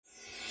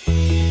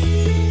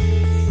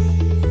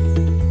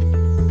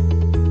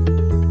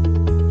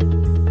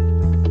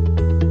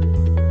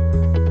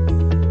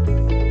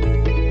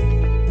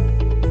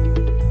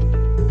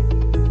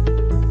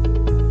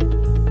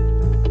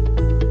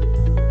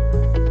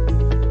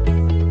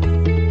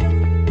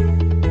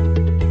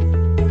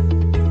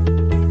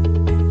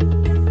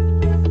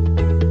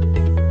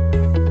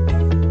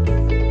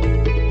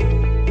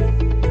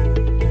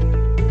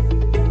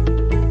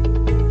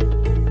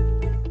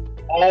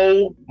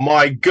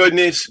my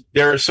goodness.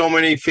 There are so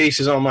many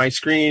faces on my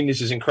screen.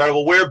 This is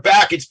incredible. We're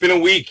back. It's been a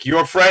week.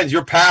 Your friends,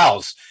 your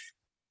pals,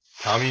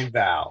 Tommy and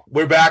Val.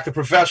 We're back, the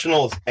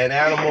Professionals and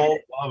Animal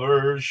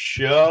Lovers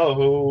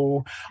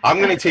Show. I'm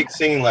going to take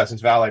singing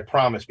lessons, Val, I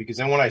promise, because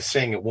then when I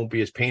sing, it won't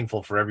be as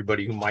painful for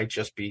everybody who might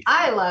just be.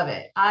 I love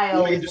it. I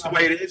always just the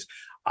way it is.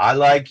 I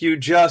like you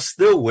just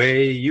the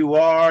way you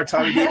are,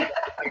 Tommy.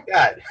 Like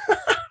that.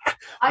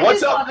 I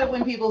just love it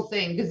when people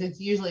sing because it's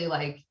usually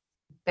like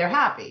they're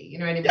happy, you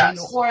know what I mean?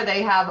 Yes. Or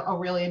they have a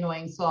really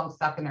annoying song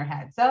stuck in their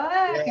head. So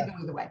it can go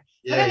either way.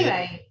 Yeah, but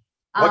anyway,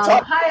 what's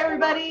up? Hi,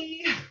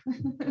 everybody.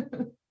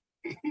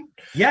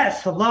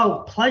 Yes,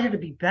 hello. Pleasure to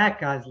be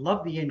back, guys.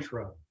 Love the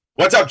intro.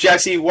 What's up,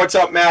 Jesse? What's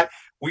up, Matt?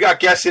 We got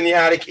guests in the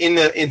attic, in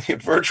the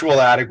virtual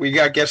attic. We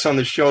got guests on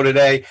the show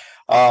today.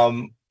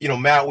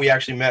 Matt, we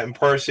actually met in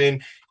person.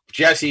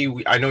 Jesse,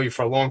 I know you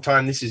for a long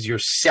time. This is your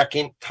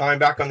second time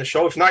back on the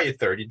show. If not your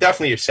third, you're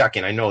definitely your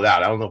second. I know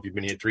that. I don't know if you've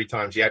been here 3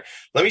 times yet.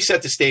 Let me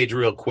set the stage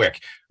real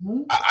quick.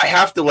 I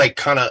have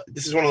to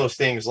this is one of those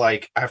things,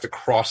 I have to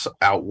cross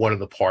out one of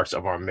the parts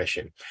of our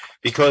mission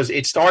because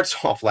it starts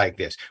off like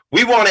this.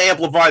 We want to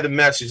amplify the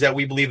message that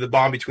we believe the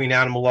bond between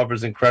animal lovers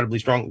is incredibly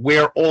strong.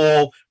 We're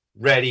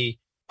already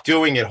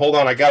doing it. Hold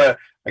on. I got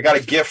a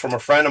gift from a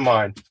friend of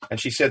mine, and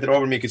she said that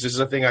over to me because this is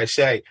a thing I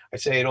say. I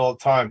say it all the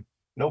time.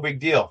 No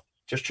big deal.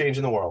 Just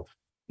changing the world.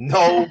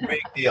 No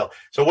big deal.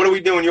 So what are we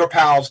doing? Your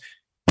pals,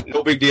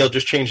 no big deal,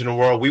 just changing the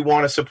world. We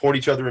want to support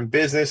each other in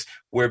business.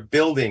 We're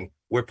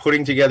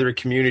putting together a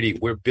community.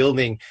 We're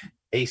building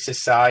a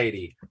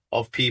society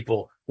of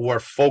people who are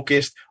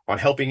focused on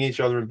helping each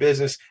other in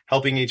business,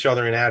 helping each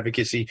other in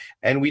advocacy.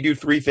 And we do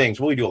 3 things.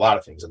 Well, we do a lot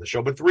of things on the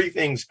show, but 3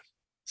 things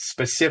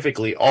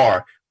specifically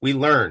are we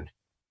learn,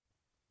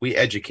 we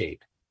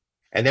educate,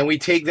 and then we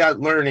take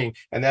that learning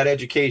and that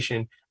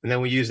education and then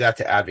we use that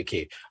to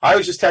advocate. I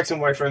was just texting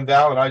my friend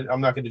Val, and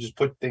I'm not going to just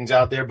put things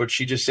out there, but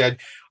she just said,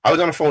 I was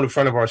on the phone with a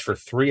friend of ours for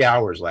 3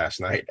 hours last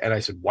night, and I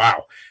said,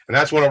 wow. And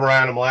that's one of our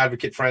animal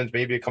advocate friends.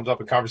 Maybe it comes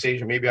up in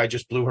conversation. Maybe I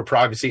just blew her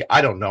privacy.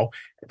 I don't know.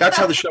 That's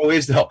how the show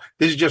is, though.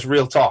 This is just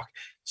real talk.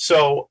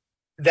 So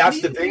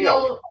that's the thing,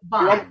 though.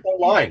 You're on the front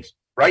lines,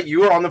 right?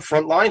 You are on the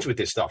front lines with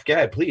this stuff. Go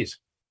ahead, please.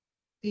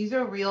 These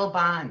are real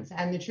bonds.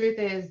 And the truth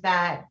is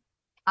that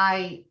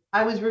I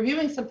was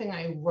reviewing something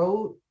I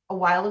wrote a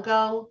while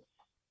ago,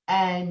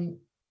 and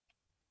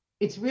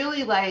it's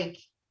really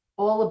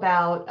all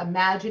about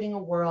imagining a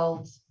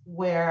world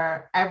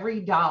where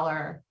every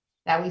dollar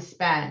that we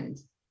spend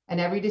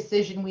and every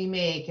decision we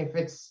make, if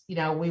it's,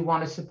 we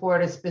want to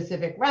support a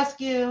specific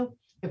rescue,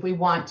 if we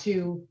want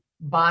to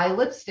buy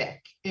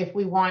lipstick, if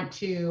we want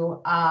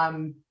to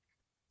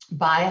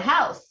buy a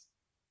house,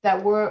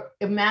 that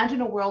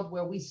imagine a world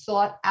where we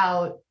sought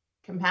out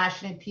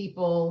compassionate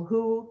people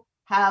who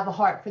have a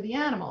heart for the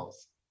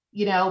animals.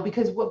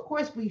 Because of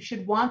course we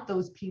should want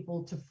those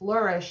people to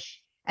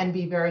flourish and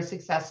be very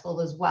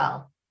successful as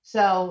well.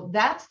 So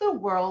that's the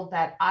world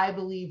that I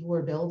believe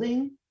we're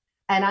building.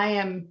 And I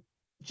am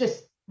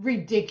just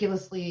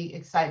ridiculously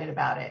excited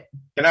about it.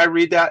 Can I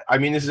read that? I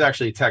mean, this is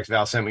actually a text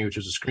Val sent me, which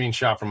was a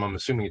screenshot from, I'm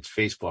assuming it's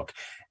Facebook.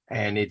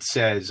 And it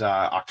says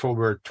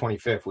October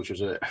 25th, which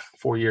was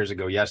 4 years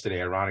ago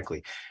yesterday,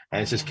 ironically.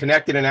 And it says,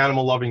 connected an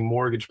animal-loving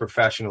mortgage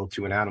professional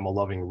to an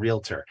animal-loving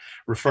realtor.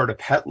 Refer to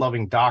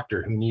pet-loving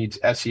doctor who needs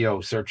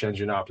SEO, search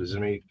engine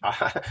optimization.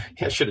 I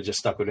should have just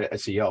stuck with it,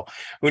 SEO.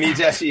 Who needs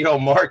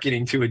SEO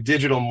marketing to a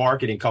digital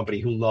marketing company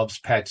who loves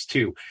pets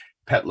too.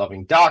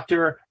 Pet-loving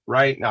doctor,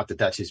 right? Not that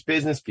that's his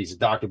business. He's a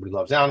doctor, but he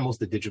loves animals.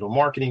 The digital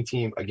marketing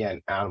team,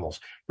 again, animals.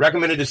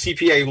 Recommended a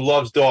CPA who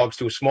loves dogs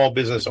to a small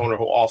business owner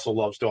who also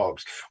loves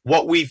dogs.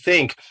 What we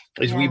think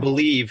is we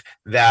believe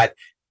that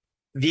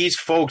these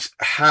folks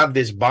have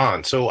this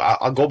bond. So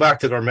I'll go back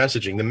to our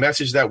messaging. The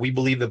message that we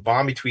believe the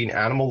bond between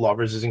animal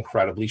lovers is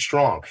incredibly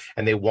strong,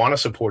 and they want to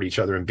support each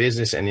other in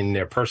business and in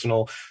their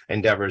personal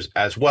endeavors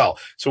as well.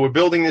 So we're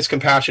building this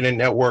compassionate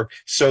network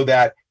so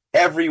that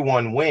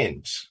everyone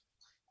wins.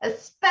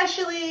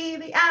 Especially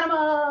the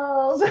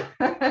animals.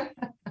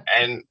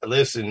 And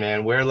listen,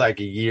 man, we're like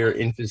a year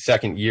into the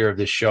second year of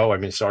this show. I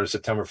mean, it started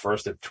September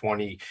 1st of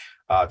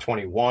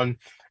 2021.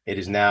 It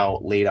is now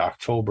late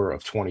October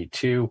of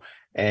 22.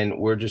 And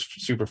we're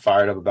just super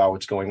fired up about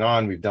what's going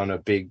on. We've done a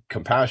big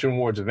Compassion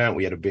Awards event.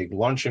 We had a big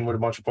luncheon with a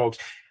bunch of folks.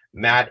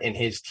 Matt and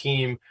his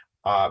team,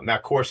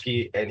 Matt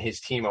Korsky and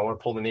his team, I want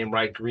to pull the name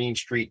right, Green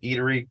Street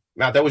Eatery.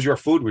 Matt, that was your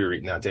food we were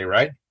eating that day,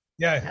 right?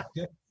 Yeah.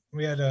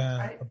 We had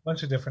a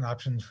bunch of different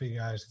options for you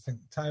guys. I think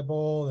Thai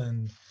bowl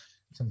and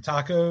some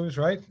tacos,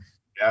 right?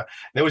 Yeah.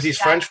 There was these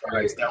French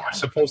fries that were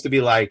supposed to be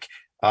like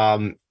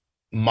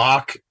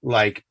mock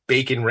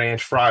bacon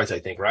ranch fries, I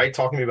think, right?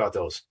 Talk to me about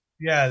those.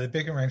 Yeah, the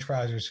bacon ranch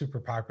fries are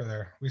super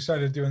popular. We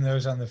started doing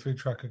those on the food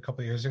truck a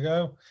couple of years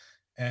ago,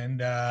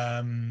 and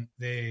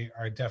they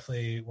are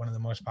definitely one of the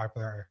most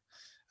popular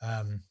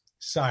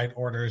side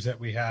orders that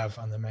we have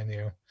on the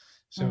menu.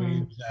 So we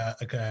use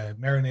a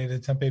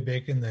marinated tempeh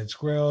bacon that's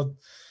grilled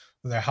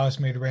with our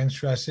house-made ranch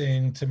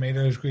dressing,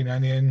 tomatoes, green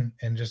onion,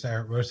 and just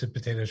our roasted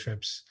potato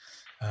strips.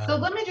 So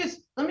let me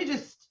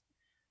just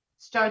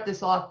start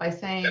this off by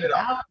saying Set it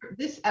up.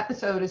 this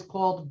episode is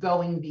called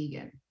Going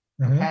Vegan.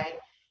 Mhm. Okay.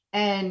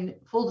 And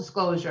full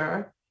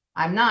disclosure,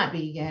 I'm not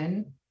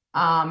vegan.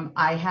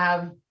 I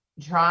have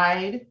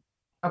tried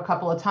a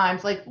couple of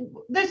times. Like,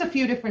 there's a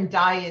few different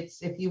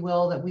diets, if you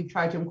will, that we've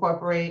tried to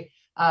incorporate.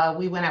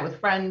 We went out with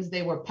friends,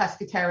 they were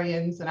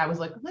pescatarians, and I was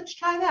like, let's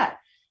try that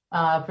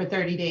for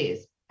 30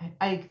 days.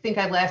 I think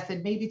I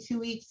lasted maybe 2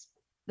 weeks.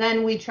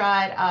 Then we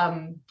tried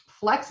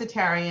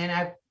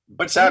flexitarian.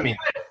 What's that mean?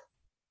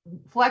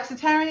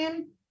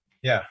 Flexitarian?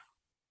 Yeah.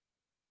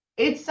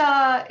 It's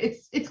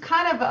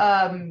kind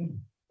of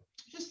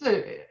just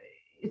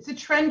it's a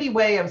trendy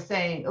way of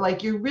saying,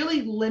 like, you're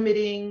really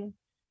limiting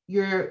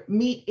your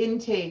meat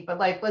intake, but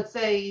like, let's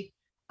say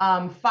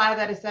 5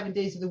 out of 7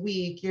 days of the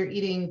week you're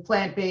eating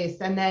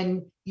plant-based, and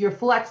then your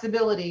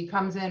flexibility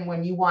comes in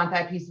when you want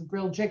that piece of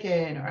grilled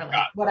chicken or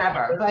like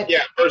whatever. But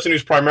Yeah, a person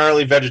who's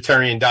primarily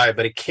vegetarian diet,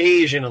 but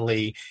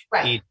occasionally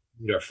right. eat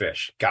meat or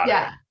fish. Got it.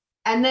 Yeah.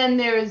 And then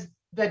there's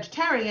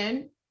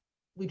vegetarian.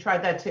 We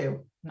tried that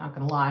too, not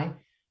gonna lie.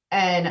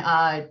 And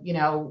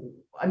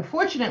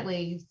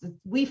unfortunately,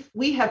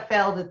 we have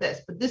failed at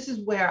this, but this is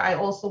where I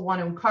also want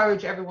to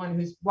encourage everyone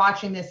who's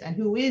watching this and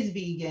who is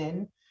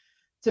vegan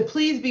to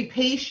please be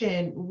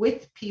patient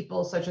with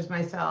people such as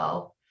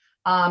myself,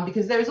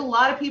 because there's a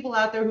lot of people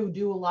out there who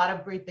do a lot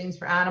of great things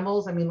for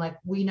animals. I mean, like,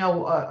 we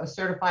know a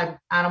certified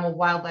animal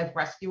wildlife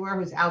rescuer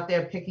who's out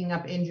there picking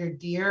up injured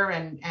deer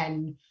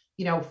and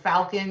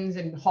falcons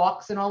and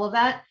hawks and all of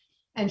that.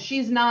 And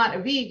she's not a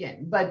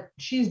vegan, but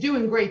she's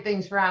doing great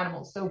things for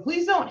animals. So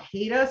please don't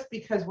hate us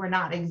because we're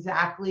not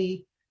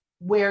exactly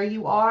where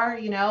you are.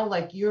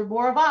 Like, you're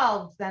more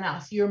evolved than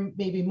us. You're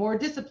maybe more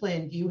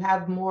disciplined. You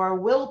have more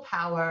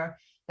willpower.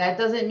 That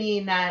doesn't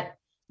mean that,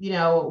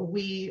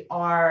 we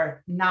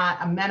are not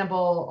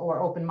amenable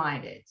or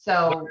open-minded.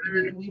 So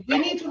we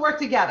need to work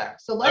together.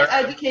 So let's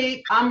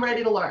educate. I'm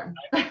ready to learn.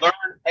 Learn,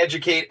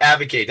 educate,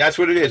 advocate. That's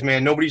what it is,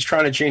 man. Nobody's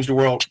trying to change the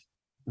world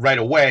right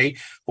away,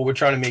 but we're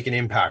trying to make an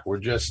impact. We're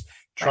just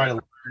trying to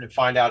learn and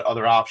find out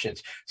other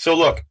options. So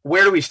look,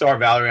 where do we start,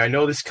 Valerie? I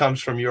know this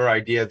comes from your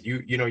idea.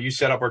 You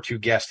set up our two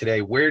guests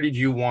today. Where did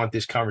you want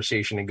this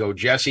conversation to go?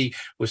 Jesse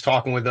was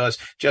talking with us,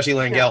 Jesse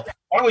Langell.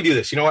 Why don't we do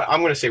this? You know what? I'm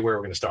going to say where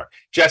we're going to start.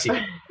 Jesse,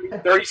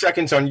 30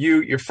 seconds on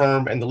you, your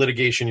firm, and the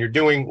litigation you're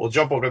doing. We'll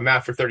jump over to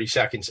Matt for 30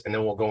 seconds, and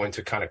then we'll go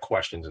into kind of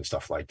questions and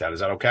stuff like that.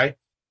 Is that okay?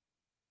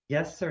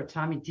 Yes, sir.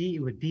 Tommy D, it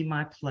would be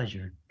my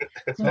pleasure.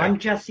 So I'm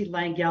Jesse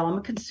Langell. I'm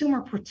a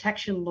consumer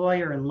protection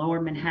lawyer in Lower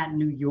Manhattan,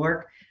 New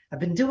York. I've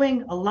been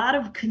doing a lot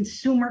of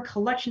consumer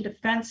collection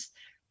defense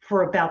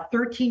for about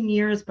 13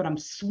 years, but I'm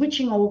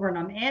switching over and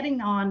I'm adding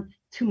on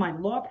to my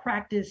law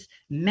practice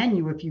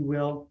menu, if you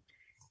will,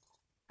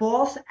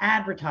 false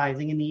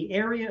advertising in the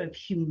area of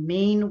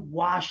humane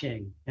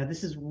washing. Now,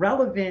 this is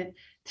relevant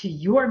to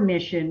your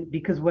mission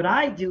because what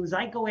I do is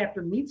I go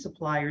after meat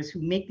suppliers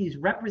who make these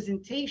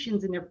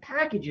representations in their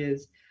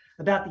packages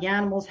about the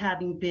animals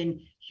having been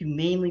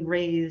humanely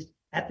raised,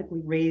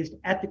 ethically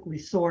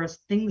sourced,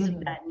 things of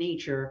that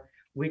nature,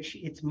 which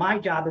it's my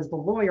job as the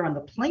lawyer on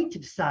the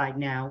plaintiff side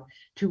now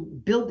to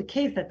build the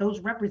case that those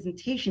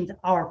representations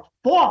are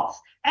false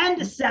and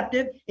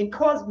deceptive and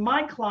cause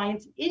my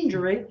clients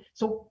injury.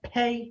 So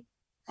pay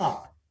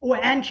up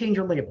and change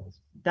your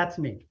labels. That's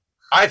me.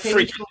 I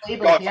freak.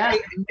 Yeah.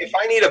 If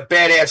I need a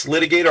badass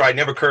litigator, I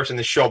never curse in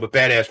the show, but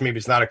badass, maybe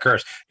it's not a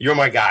curse. You're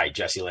my guy,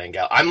 Jesse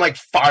Langell. I'm like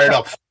fired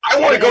up. I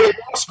want to go to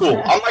law school.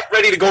 I'm like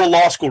ready to go to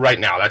law school right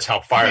now. That's how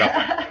fired up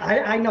I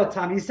am. I know,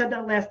 Tom. You said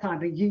that last time,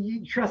 but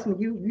you trust me.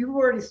 You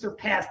already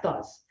surpassed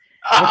us.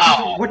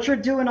 What you're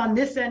doing on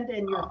this end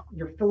and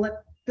your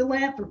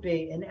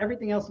philanthropy and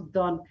everything else you've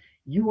done,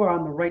 you are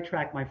on the right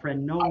track, my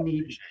friend. No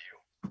need.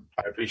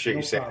 I appreciate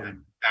you saying that.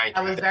 Thank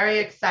you. That was very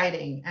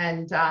exciting,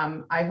 and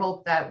I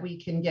hope that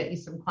we can get you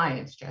some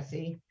clients,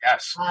 Jesse.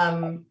 Yes.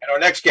 And our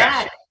next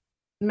guest,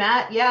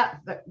 Matt. Yeah,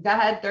 go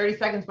ahead. 30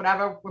 seconds,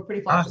 whatever. We're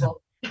pretty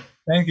flexible. Awesome.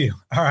 Thank you.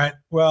 All right.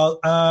 Well,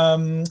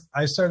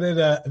 I started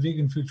a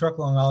vegan food truck,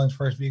 Long Island's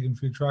first vegan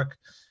food truck,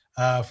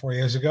 4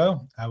 years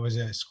ago. I was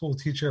a school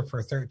teacher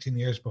for 13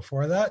 years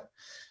before that,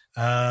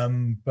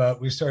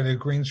 but we started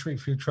Green Street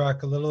Food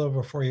Truck a little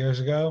over 4 years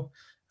ago.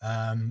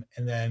 And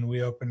then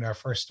we opened our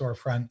first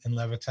storefront in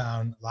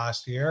Levittown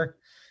last year.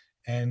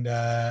 And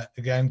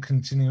again,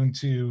 continuing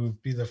to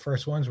be the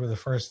first ones. We're the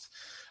first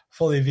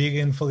fully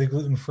vegan, fully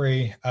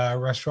gluten-free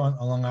restaurant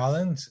on Long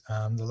Island.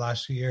 The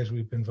last few years,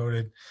 we've been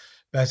voted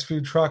best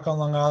food truck on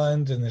Long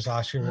Island. And this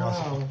last year, we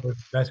also voted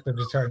best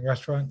vegetarian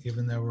restaurant,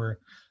 even though we're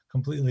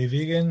completely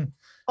vegan.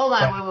 Hold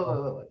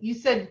on, wait. You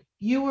said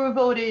you were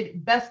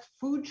voted best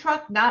food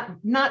truck,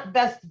 not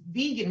best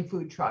vegan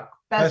food truck,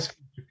 best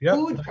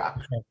food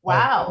truck.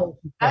 Wow,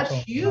 that's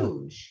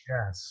huge.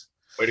 Yes.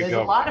 Way to There's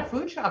go. a lot of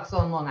food trucks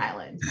on Long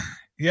Island.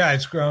 Yeah,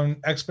 it's grown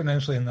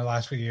exponentially in the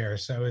last few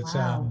years. So it's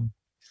Wow.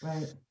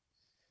 Right.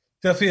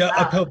 Definitely an Wow.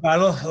 uphill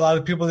battle. A lot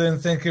of people didn't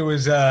think it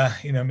was,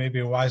 maybe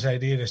a wise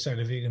idea to start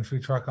a vegan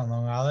food truck on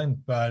Long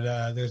Island,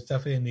 but there's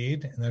definitely a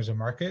need and there's a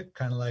market,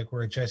 kind of like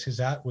where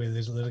Jesse's at with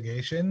his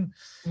litigation.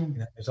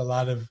 Mm. There's a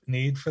lot of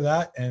need for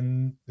that,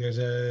 and there's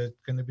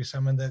going to be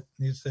someone that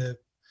needs to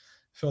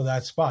fill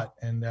that spot.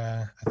 And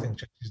I think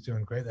Jesse's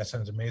doing great. That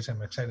sounds amazing.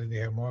 I'm excited to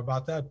hear more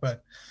about that.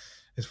 But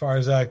as far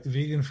as the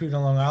vegan food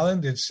on Long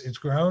Island, it's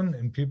grown,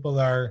 and people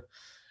are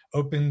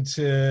open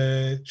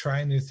to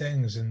trying new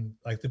things, and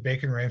like the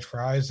bacon ranch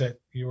fries that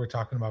you were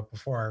talking about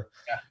before.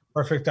 Yeah.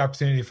 Perfect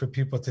opportunity for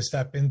people to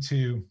step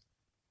into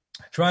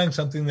trying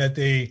something that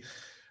they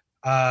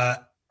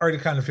already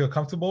kind of feel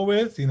comfortable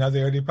with. They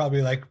already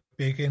probably like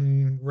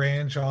bacon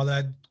ranch, all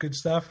that good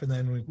stuff, and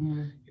then we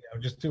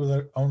just do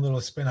our own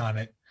little spin on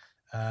it,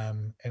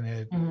 and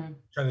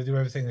try to do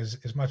everything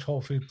as much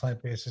whole food,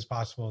 plant-based as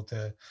possible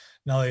to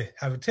not only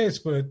have it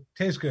taste good,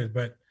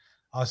 but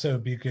also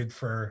be good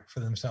for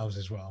themselves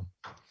as well.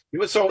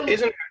 So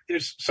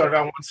sorry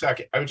about 1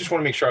 second. I just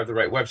want to make sure I have the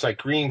right website.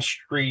 Green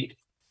Street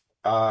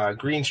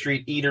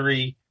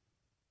Eatery.com.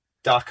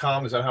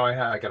 Is that how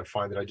I got to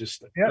find it?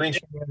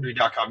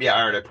 GreenStreetEatery.com. Yeah,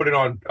 all right. I put it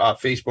on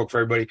Facebook for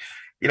everybody.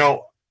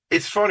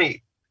 It's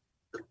funny.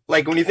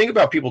 Like when you think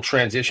about people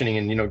transitioning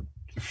and,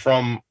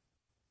 from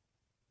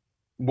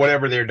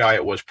whatever their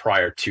diet was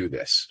prior to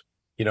this,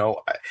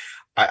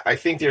 I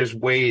think there's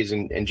ways,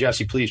 and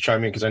Jesse, please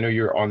chime in because I know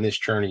you're on this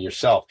journey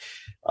yourself.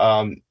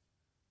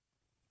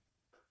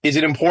 Is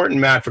it important,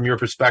 Matt, from your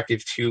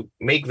perspective, to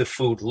make the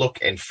food look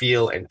and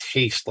feel and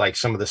taste like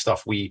some of the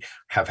stuff we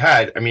have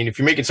had? I mean, if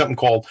you're making something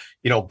called,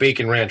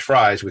 bacon ranch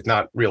fries with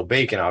not real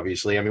bacon,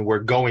 obviously, I mean, we're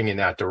going in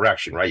that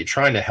direction, right? You're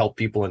trying to help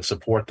people and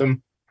support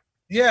them.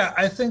 Yeah,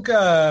 I think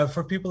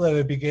for people at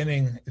the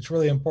beginning, it's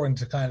really important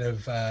to kind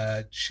of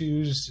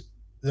choose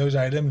those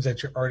items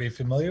that you're already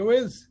familiar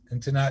with,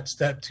 and to not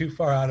step too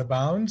far out of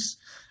bounds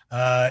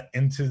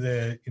into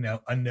the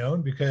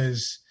unknown,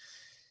 because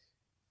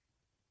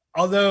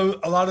although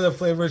a lot of the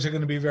flavors are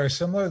going to be very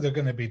similar, they're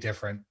going to be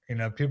different.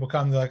 People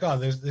come, they're like, oh,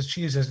 this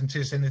cheese doesn't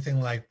taste anything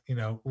like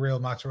real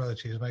mozzarella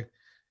cheese. I'm like,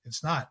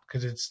 it's not,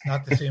 because it's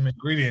not the same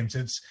ingredients.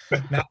 It's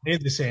not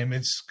made the same.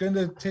 It's going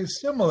to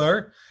taste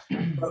similar,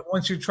 but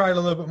once you try it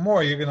a little bit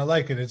more, you're going to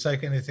like it. It's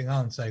like anything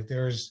else. Like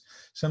there's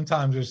some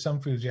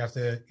foods you have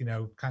to,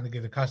 kind of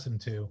get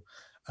accustomed to.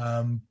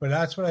 But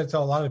that's what I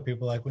tell a lot of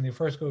people. Like when you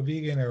first go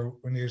vegan, or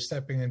when you're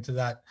stepping into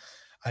that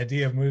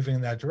idea of moving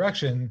in that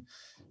direction,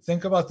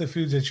 think about the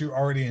foods that you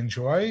already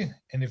enjoy.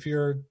 And if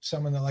you're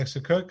someone that likes to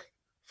cook,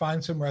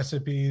 find some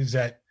recipes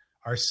that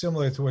are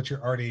similar to what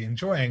you're already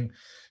enjoying,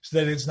 so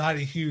that it's not a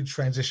huge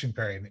transition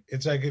period.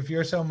 It's like if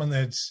you're someone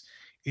that's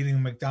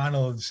eating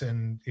McDonald's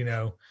and,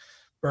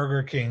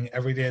 Burger King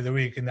every day of the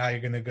week, and now you're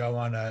going to go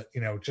on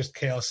just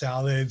kale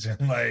salads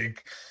and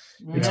like,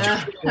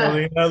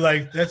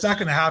 like that's not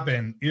going to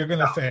happen. You're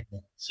going to fail.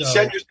 So you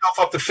set yourself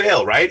up to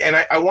fail, right? And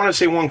I want to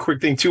say one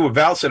quick thing too. What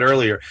Val said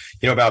earlier,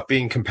 about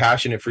being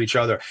compassionate for each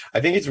other. I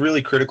think it's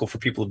really critical for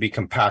people to be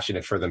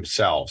compassionate for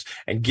themselves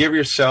and give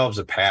yourselves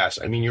a pass.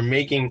 I mean, you're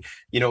making,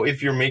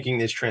 if you're making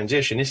this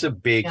transition, it's a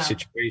big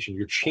situation.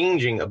 You're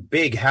changing a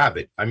big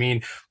habit. I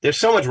mean, there's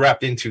so much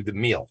wrapped into the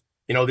meal.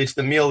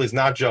 The meal is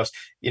not just,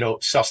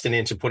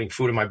 sustenance and putting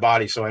food in my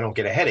body so I don't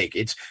get a headache.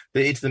 It's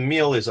the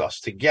meal is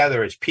us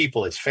together, it's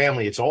people, it's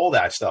family, it's all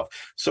that stuff.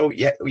 So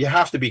you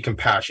have to be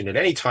compassionate.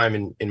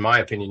 Anytime, in my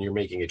opinion, you're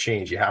making a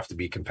change, you have to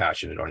be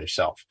compassionate on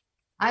yourself.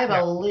 I have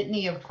a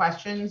litany of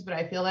questions, but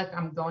I feel like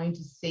I'm going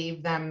to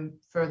save them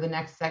for the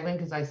next segment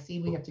because I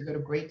see we have to go to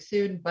break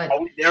soon. But are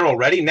we there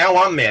already? Now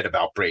I'm mad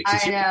about breaks.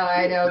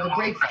 I know. The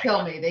breaks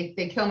kill me.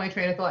 They kill my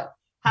train of thought.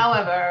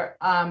 However,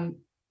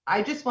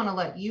 I just want to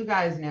let you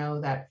guys know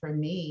that for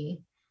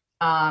me,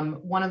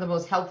 one of the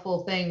most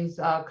helpful things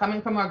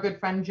coming from our good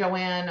friend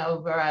Joanne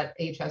over at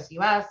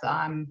HSUS,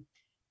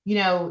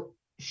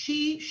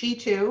 she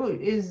too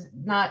is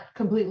not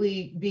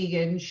completely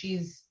vegan.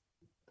 She's,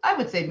 I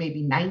would say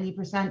maybe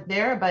 90%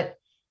 there, but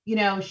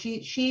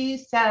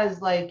she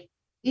says, like,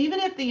 even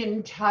if the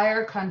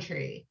entire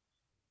country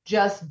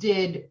just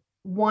did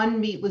one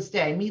meatless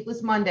day,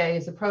 Meatless Monday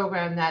is a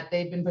program that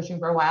they've been pushing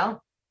for a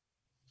while,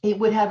 it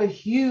would have a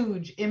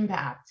huge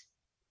impact,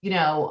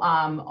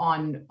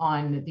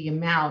 on the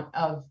amount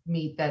of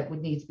meat that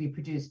would need to be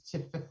produced to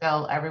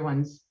fulfill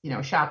everyone's,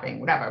 shopping,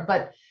 whatever.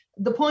 But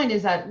the point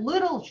is that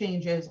little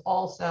changes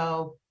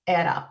also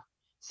add up.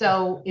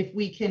 So if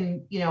we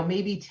can,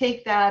 maybe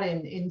take that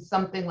in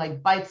something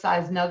like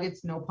bite-sized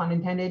nuggets, no pun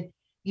intended,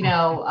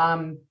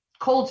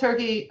 cold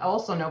turkey,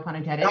 also no pun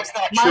intended, That's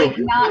not might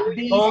true. not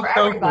be Cold for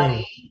tofu.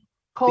 everybody.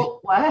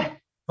 What?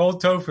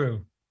 cold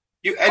tofu.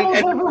 You Cold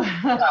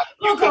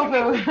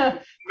tofu.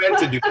 meant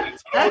to do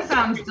this. That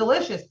sounds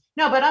delicious.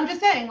 No, but I'm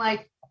just saying,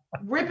 like,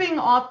 ripping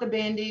off the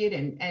Band-Aid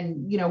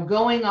and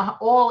going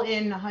all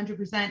in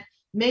 100%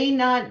 may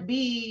not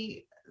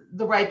be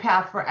the right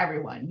path for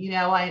everyone.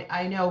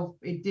 I know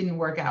it didn't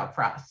work out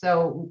for us.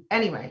 So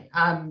anyway,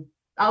 I'll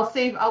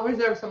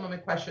reserve some of my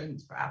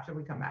questions for after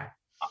we come back.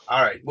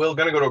 All right, we're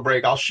going to go to a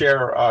break. I'll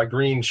share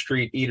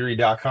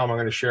greenstreeteatery.com. I'm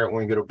going to share it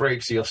when we go to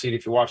break, so you'll see it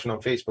if you're watching on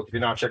Facebook. If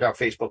you're not, check out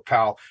Facebook,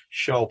 Pal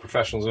Show,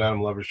 Professionals and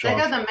Animal Lovers Show. I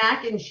got the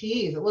mac and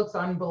cheese. It looks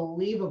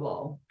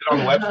unbelievable. On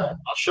the website.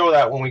 I'll show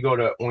that when we go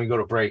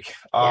to break.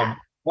 Yeah.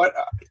 What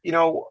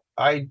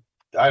I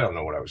don't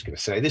know what I was going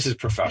to say. This is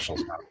Professionals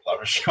and Animal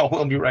Lovers Show.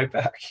 We'll be right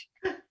back.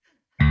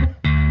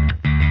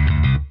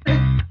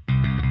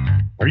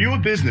 Are you a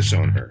business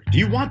owner? Do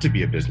you want to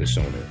be a business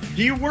owner?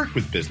 Do you work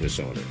with business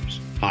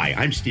owners? Hi,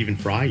 I'm Stephen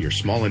Fry, your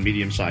small and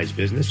medium-sized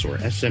business or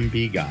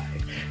SMB guy,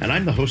 and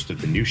I'm the host of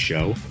the new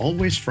show,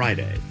 Always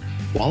Friday.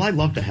 While I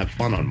love to have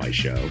fun on my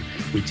show,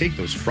 we take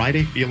those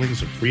Friday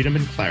feelings of freedom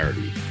and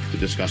clarity to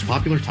discuss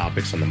popular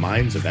topics on the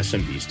minds of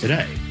SMBs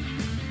today.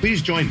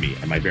 Please join me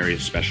and my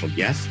various special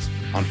guests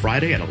on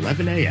Friday at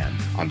 11 a.m.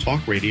 on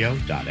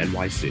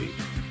talkradio.nyc.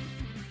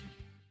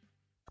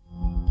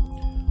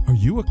 Are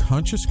you a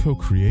conscious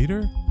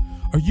co-creator?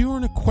 Are you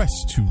on a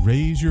quest to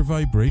raise your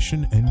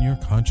vibration and your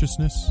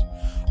consciousness?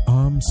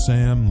 I'm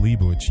Sam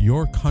Leibowitz,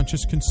 your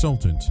conscious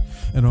consultant,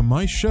 and on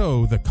my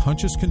show, The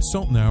Conscious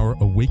Consultant Hour,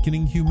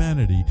 Awakening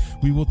Humanity,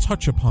 we will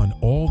touch upon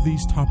all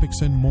these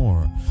topics and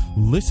more.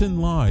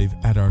 Listen live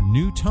at our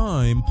new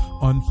time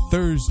on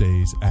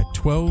Thursdays at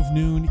 12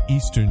 noon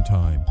Eastern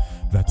Time.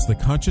 That's The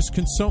Conscious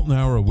Consultant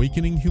Hour,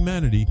 Awakening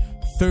Humanity,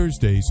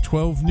 Thursdays,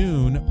 12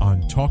 noon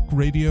on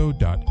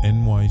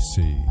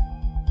talkradio.nyc.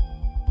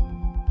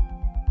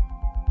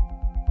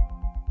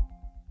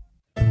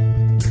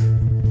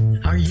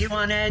 Are you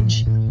on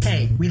edge?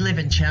 Hey, we live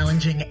in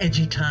challenging,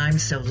 edgy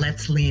times, so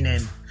let's lean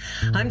in.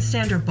 I'm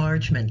Sandra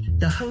Bargman,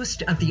 the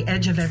host of The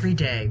Edge of Every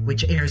Day,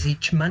 which airs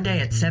each Monday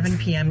at 7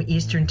 p.m.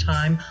 Eastern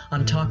Time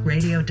on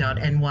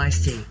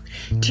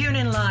talkradio.nyc. Tune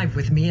in live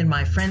with me and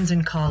my friends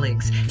and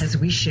colleagues as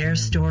we share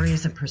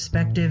stories and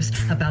perspectives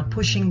about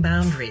pushing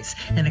boundaries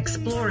and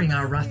exploring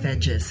our rough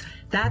edges.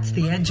 That's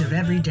The Edge of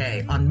Every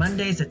Day on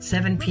Mondays at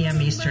 7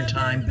 p.m. Eastern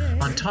Time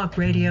on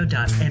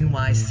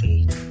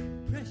talkradio.nyc.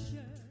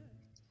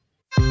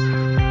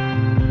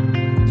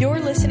 You're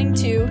listening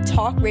to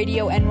Talk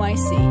Radio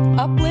NYC.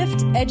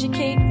 Uplift,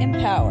 educate,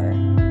 empower.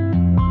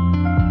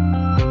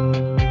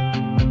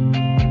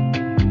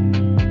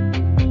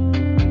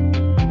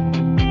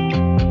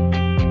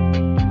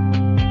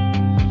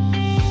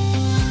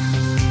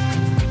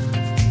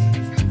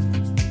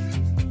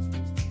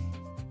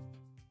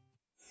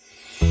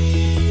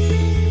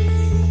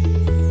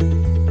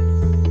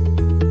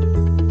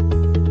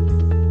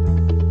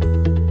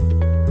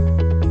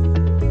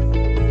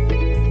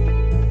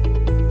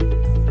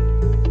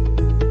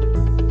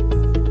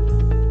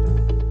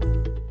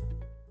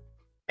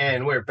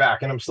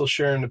 Back, and I'm still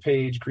sharing the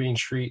page,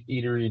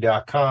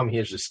 greenstreeteatery.com.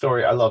 Here's the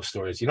story. I love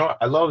stories.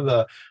 I love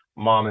the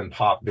mom and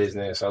pop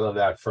business. I love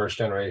that first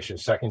generation,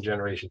 second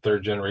generation,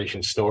 third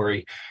generation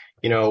story.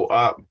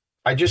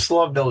 I just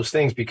love those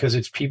things because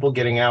it's people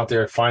getting out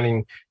there,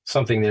 finding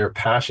something they're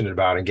passionate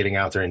about and getting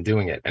out there and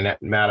doing it. And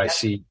that, Matt, I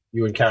see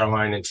you and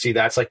Caroline and see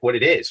that's like what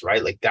it is,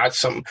 right? Like that's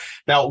something.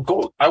 Now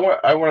I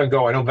want to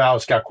go. I know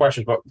Val's got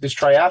questions, but this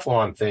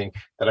triathlon thing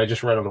that I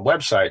just read on the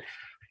website,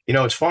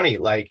 it's funny.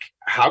 Like,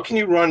 how can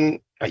you run?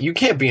 You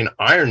can't be an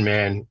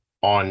Ironman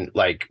on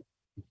like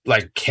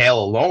kale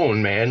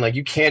alone, man. Like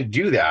you can't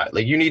do that.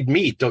 Like you need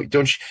meat. Don't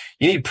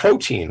you need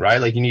protein,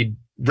 right? Like you need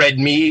red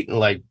meat and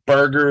like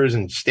burgers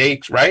and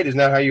steaks, right? Isn't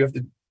that how you have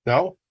to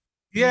know?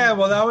 Yeah,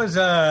 well, that was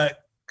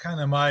kind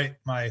of my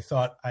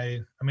thought. I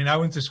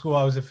went to school.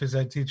 I was a phys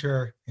ed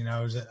teacher. I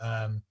was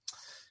a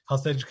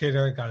health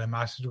educator. I got a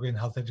master's degree in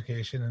health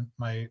education, and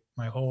my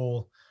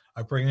whole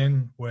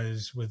upbringing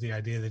was with the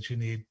idea that you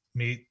need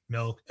meat,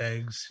 milk,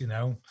 eggs,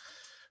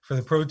 for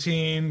the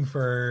protein,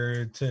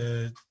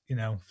 to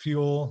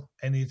fuel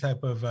any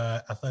type of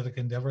athletic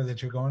endeavor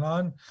that you're going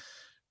on.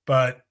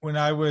 But when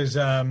I was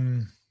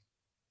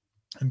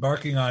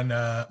embarking on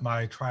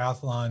my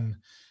triathlon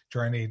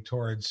journey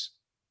towards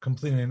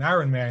completing an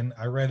Ironman,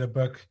 I read a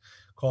book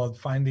called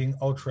Finding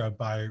Ultra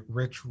by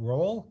Rich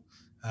Roll.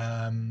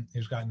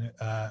 He's gotten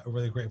a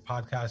really great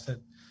podcast that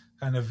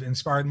kind of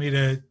inspired me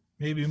to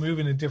maybe move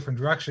in a different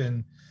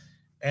direction.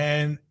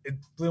 And it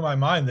blew my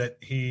mind that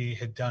he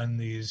had done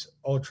these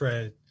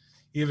ultra,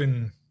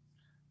 even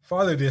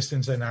farther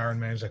distance than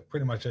Ironman, like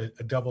pretty much a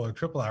double or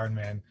triple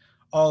Ironman,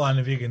 all on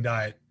a vegan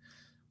diet,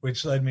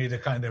 which led me to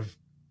kind of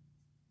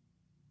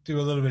do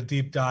a little bit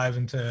deep dive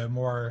into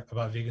more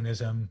about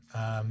veganism.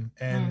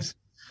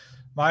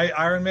 My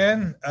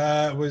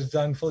Ironman was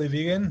done fully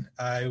vegan.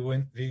 I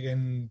went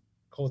vegan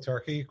cold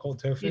turkey, cold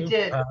tofu. You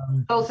did.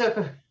 Cold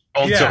tofu.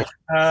 Yeah.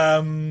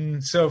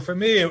 So for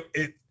me,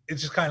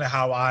 it's just kind of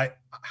how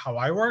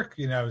I work,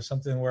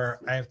 something where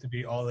I have to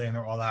be all in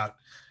or all out.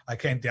 I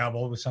can't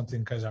dabble with something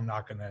because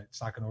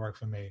it's not gonna work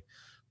for me.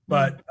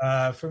 But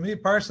for me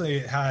personally,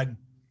 it had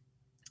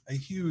a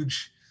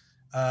huge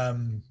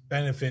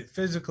benefit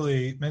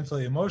physically,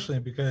 mentally, emotionally,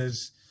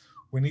 because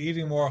when you're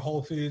eating more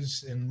whole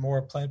foods and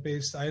more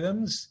plant-based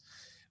items,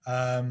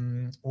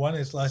 one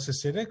is less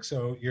acidic,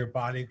 so your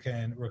body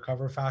can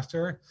recover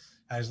faster,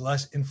 has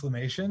less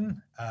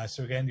inflammation.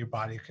 So again, your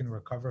body can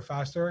recover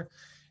faster.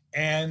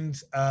 and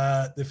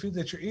the food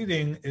that you're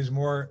eating is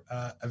more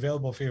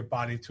available for your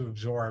body to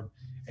absorb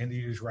and to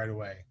use right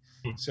away.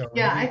 So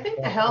yeah, I think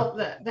the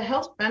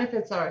health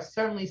benefits are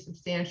certainly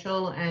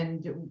substantial,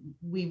 and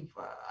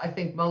I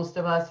think most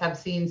of us have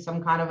seen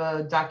some kind of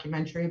a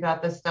documentary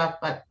about this stuff.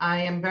 But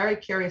I am very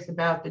curious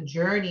about the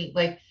journey.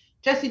 Like,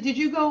 Jesse, did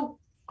you go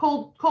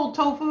cold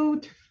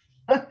tofu,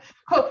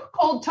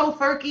 cold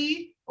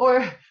tofurkey,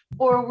 or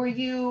were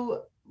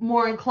you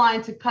more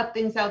inclined to cut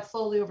things out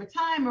slowly over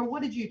time, or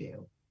what did you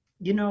do?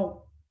 You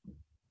know,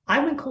 I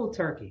went cold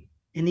turkey.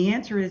 And the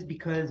answer is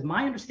because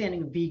my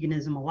understanding of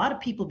veganism, a lot of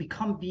people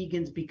become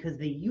vegans because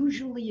they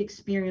usually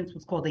experience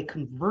what's called a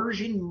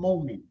conversion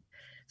moment.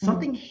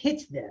 Something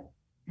hits them,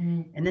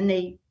 and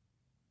then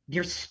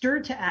they're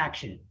stirred to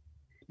action.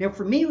 Now,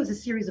 for me, it was a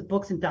series of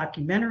books and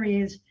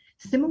documentaries,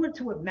 similar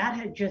to what Matt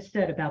had just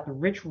said about the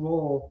Rich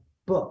Roll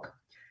book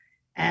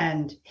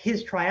and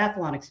his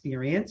triathlon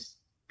experience.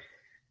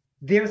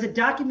 There's a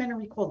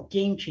documentary called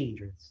Game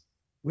Changers,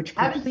 which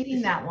I haven't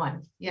seen that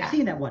one. Yeah. I've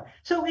seen that one.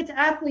 So it's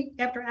athlete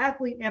after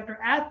athlete after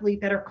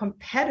athlete that are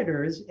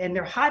competitors, and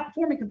they're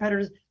high-performing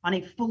competitors on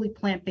a fully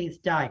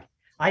plant-based diet.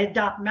 I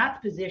adopt Matt's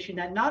position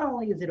that not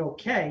only is it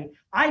okay,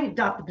 I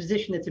adopt the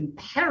position that's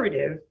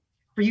imperative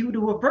for you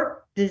to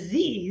avert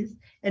disease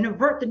and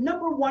avert the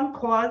number one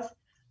cause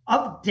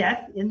of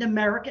death in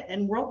America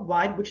and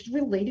worldwide, which is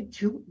related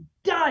to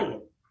diet.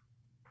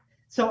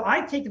 So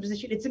I take the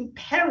position it's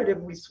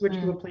imperative we switch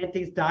to a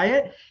plant-based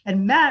diet,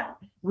 and Matt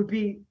would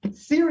be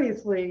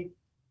seriously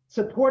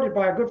supported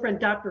by our good friend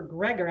Dr.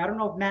 Greger. I don't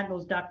know if Matt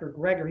knows Dr.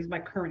 Greger. He's my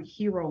current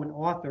hero and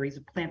author. He's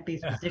a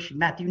plant-based physician.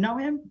 Matt, do you know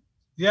him?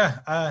 Yeah,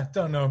 I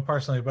don't know him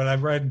personally, but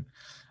I've read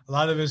a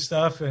lot of his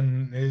stuff,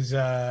 and his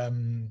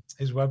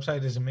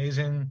website is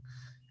amazing.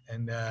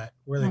 And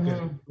really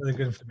good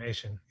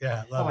information.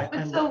 Yeah, love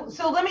it.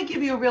 So let me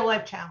give you a real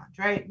life challenge,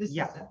 right?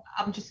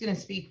 I'm just going to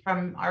speak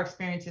from our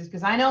experiences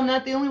because I know I'm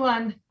not the only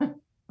one.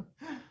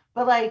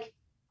 But like,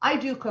 I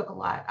do cook a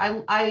lot.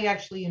 I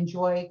actually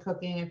enjoy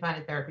cooking and find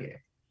it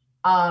therapeutic.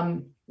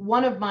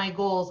 One of my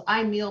goals,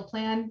 I meal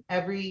plan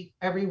every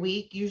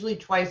week, usually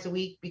twice a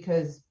week,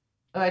 because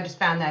I just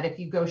found that if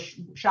you go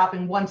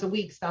shopping once a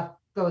week, stuff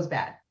goes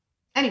bad.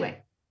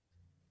 Anyway,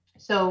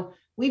 so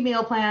we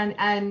meal plan,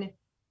 and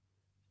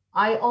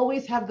I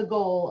always have the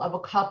goal of a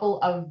couple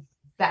of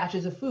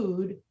batches of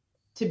food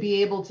to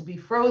be able to be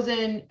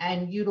frozen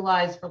and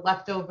utilized for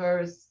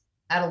leftovers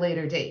at a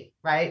later date,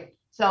 right?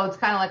 So it's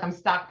kind of like I'm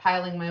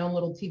stockpiling my own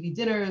little TV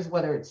dinners,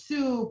 whether it's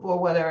soup or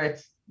whether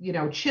it's,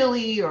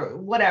 chili or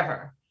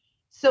whatever.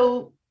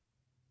 So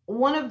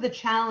one of the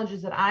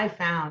challenges that I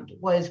found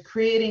was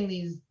creating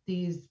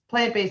these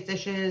plant-based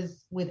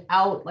dishes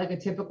without like a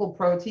typical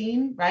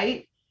protein,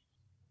 right?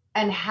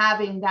 And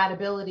having that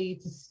ability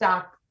to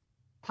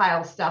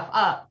stockpile stuff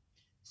up.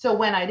 So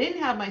when I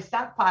didn't have my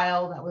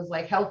stockpile that was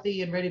like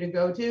healthy and ready to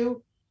go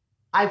to,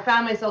 I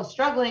found myself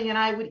struggling, and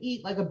I would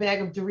eat like a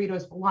bag of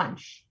Doritos for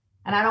lunch.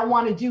 And I don't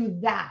want to do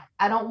that.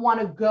 I don't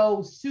want to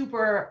go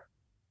super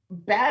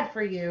bad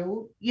for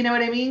you. You know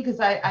what I mean? Because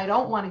I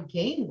don't want to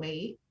gain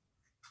weight.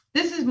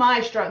 This is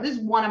my struggle. This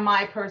is one of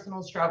my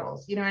personal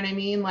struggles. You know what I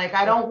mean? Like,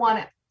 I don't want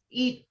to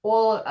eat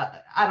all,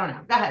 I don't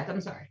know. Go ahead.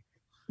 I'm sorry.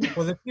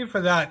 Well, the key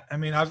for that, I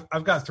mean,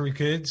 I've got 3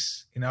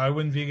 kids. I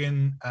went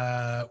vegan.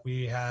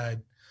 We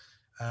had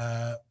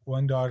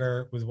one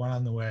daughter with 1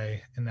 on the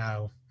way, and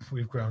now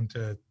we've grown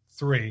to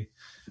 3.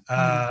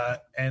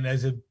 And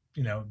as a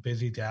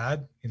busy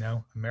dad,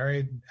 I'm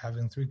married,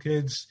 having 3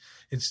 kids.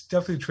 It's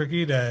definitely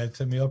tricky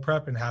to meal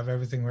prep and have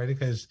everything ready,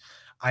 because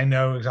I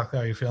know exactly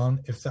how you're feeling.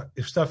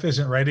 If stuff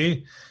isn't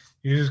ready,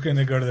 you're just going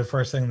to go to the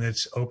first thing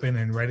that's open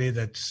and ready.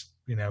 That's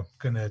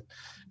going to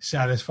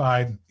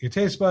satisfy your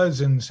taste buds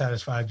and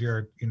satisfy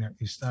your your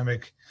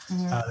stomach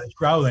that's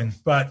growling.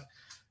 But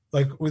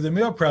like with the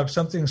meal prep,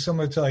 something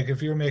similar to like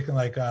if you're making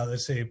like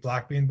let's say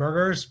black bean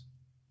burgers.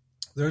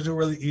 Those are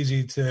really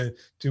easy to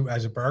do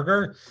as a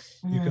burger.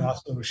 You can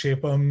also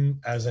shape them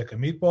as like a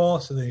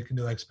meatball, so then you can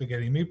do like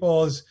spaghetti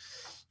meatballs.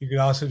 You could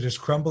also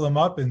just crumble them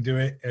up and do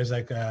it as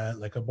like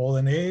a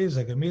bolognese,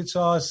 like a meat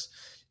sauce.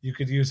 You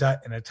could use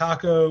that in a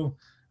taco.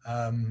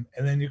 And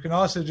then you can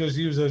also just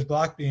use those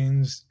black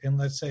beans in,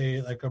 let's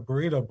say, like a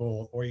burrito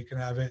bowl, or you can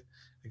have it,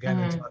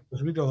 again,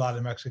 because we do a lot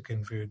of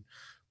Mexican food.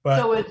 But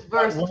so it's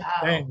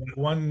versatile.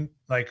 One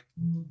like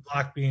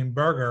black bean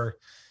burger,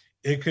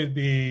 it could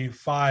be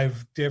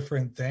 5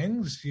 different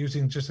things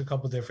using just a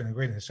couple different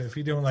ingredients. So if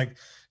you're doing like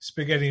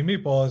spaghetti and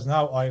meatballs,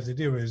 now all you have to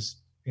do is,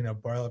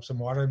 boil up some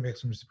water, make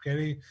some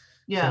spaghetti,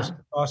 throw some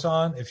sauce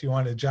on. If you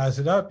want to jazz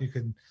it up, you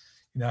could,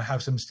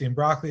 have some steamed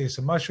broccoli,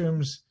 some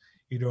mushrooms.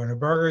 You're doing a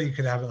burger, you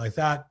could have it like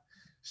that.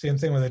 Same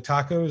thing with the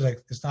tacos.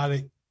 Like, it's not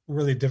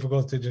really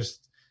difficult to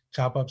just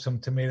chop up some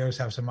tomatoes,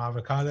 have some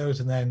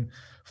avocados, and then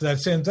for that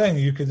same thing,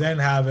 you could then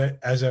have it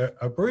as a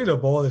burrito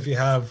bowl. If you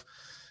have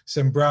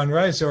some brown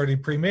rice already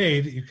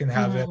pre-made, you can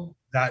have it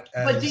that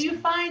as. But do you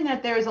find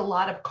that there's a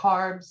lot of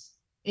carbs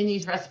in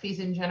these recipes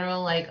in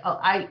general? Like,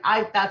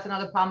 I that's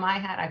another problem I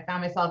had. I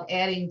found myself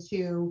adding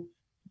to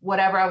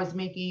whatever I was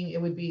making,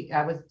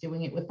 I was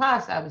doing it with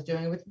pasta, I was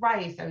doing it with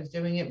rice, I was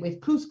doing it with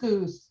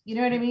couscous. You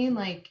know what I mean?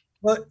 Like,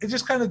 well, it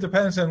just kind of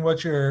depends on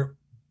what you're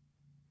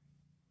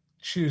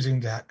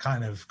choosing to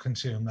kind of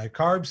consume. Like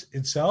carbs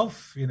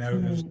itself,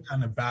 there's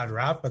kind of bad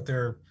rap, but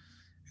they're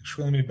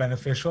extremely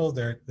beneficial.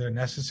 They're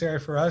necessary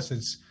for us.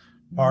 It's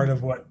part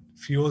of what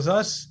fuels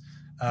us,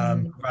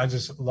 provides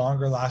us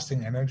longer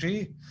lasting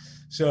energy.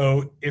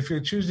 So if you're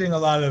choosing a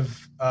lot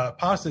of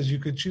pastas, you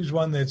could choose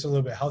one that's a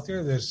little bit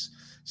healthier. There's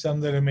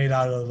some that are made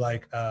out of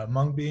like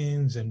mung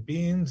beans and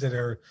beans that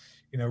are,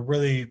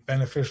 really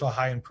beneficial,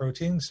 high in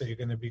protein. So you're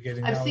going to be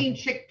getting. I've seen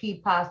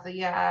chickpea pasta.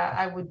 Yeah,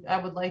 I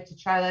would like to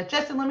try that.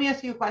 Justin, let me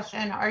ask you a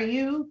question. Are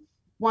you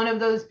one of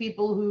those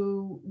people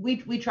who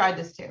we tried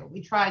this too?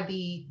 We tried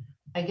the,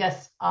 I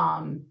guess,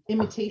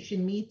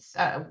 imitation meats,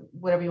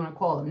 whatever you want to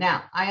call them.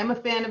 Now, I am a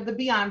fan of the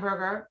Beyond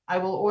Burger. I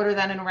will order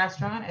that in a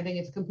restaurant. I think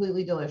it's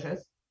completely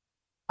delicious.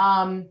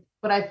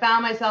 But I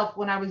found myself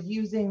when I was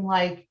using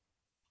like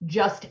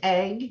just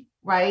egg,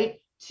 right,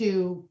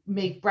 to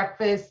make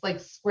breakfast, like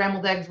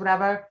scrambled eggs,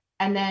 whatever.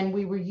 And then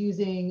we were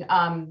using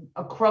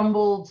a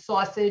crumbled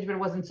sausage, but it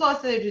wasn't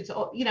sausage. It's,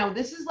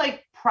 this is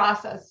like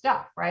processed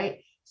stuff,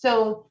 right?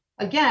 So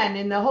again,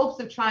 in the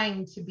hopes of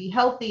trying to be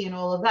healthy and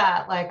all of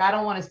that, like I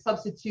don't want to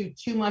substitute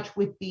too much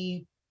with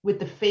the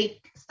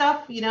fake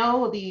stuff,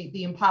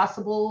 the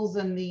Impossibles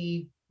and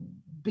the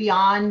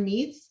Beyond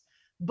meats.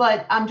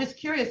 But I'm just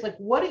curious, like,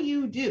 what do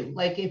you do?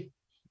 Like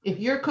if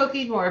you're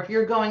cooking or if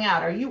you're going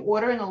out, are you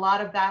ordering a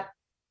lot of that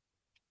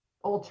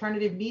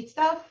alternative meat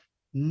stuff?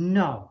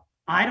 No,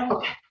 I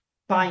don't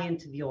buy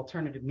into the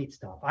alternative meat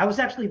stuff. I was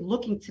actually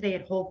looking today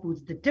at Whole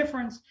Foods, the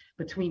difference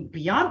between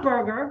Beyond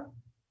Burger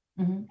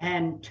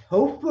and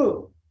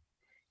tofu.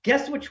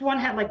 Guess which one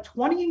had like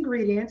 20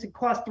 ingredients? It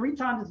cost 3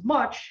 times as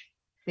much.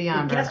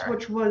 Beyond Burger. Guess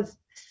which was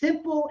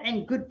simple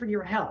and good for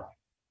your health?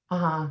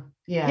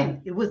 Yeah.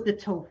 It was the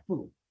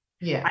tofu.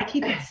 Yeah. I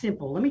keep it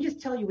simple. Let me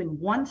just tell you in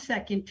 1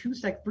 second, 2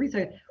 seconds, 3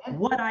 seconds,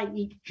 what I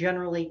eat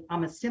generally.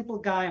 I'm a simple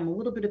guy. I'm a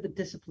little bit of a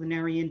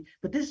disciplinarian,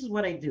 but this is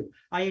what I do.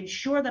 I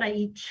ensure that I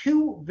eat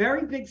 2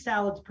 very big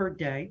salads per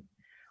day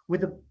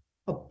with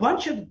a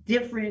bunch of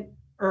different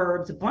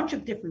herbs, a bunch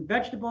of different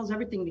vegetables,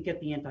 everything to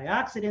get the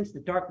antioxidants, the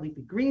dark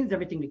leafy greens,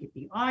 everything to get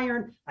the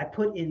iron. I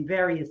put in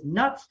various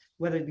nuts,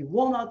 whether it be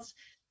walnuts,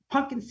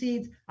 pumpkin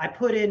seeds. I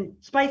put in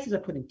spices. I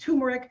put in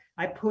turmeric.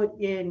 I put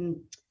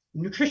in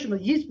nutritional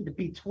yeast for the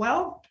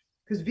B12,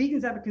 because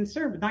vegans have a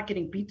concern with not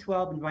getting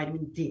B12 and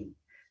vitamin D.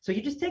 So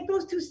you just take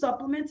those 2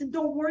 supplements and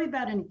don't worry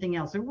about anything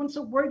else. Everyone's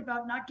so worried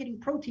about not getting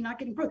protein.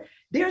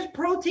 There's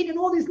protein in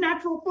all these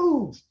natural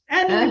foods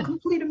and the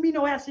complete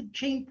amino acid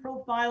chain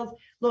profiles.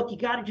 Look, you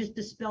got to just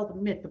dispel the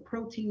myth, the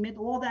protein myth.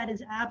 All that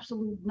is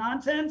absolute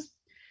nonsense.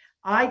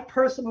 I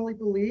personally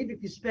believe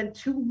if you spend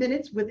 2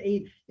 minutes with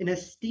an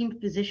esteemed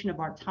physician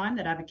of our time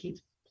that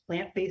advocates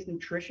plant-based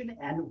nutrition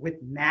and with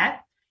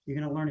Matt, you're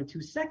going to learn in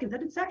 2 seconds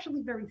that it's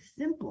actually very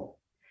simple.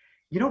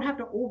 You don't have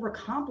to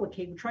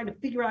overcomplicate and trying to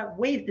figure out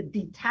ways to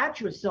detach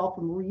yourself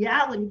from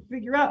reality and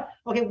figure out,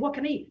 okay, what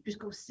can I eat? Just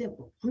go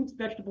simple. Fruits,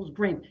 vegetables,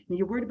 grains. And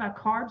you're worried about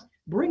carbs?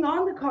 Bring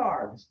on the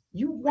carbs.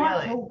 You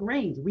want whole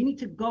grains. We need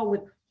to go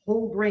with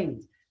whole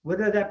grains,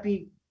 whether that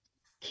be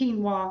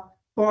quinoa,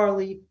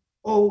 barley,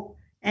 oat,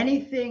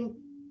 anything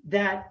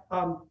that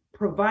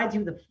provides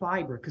you the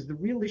fiber, because the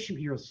real issue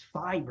here is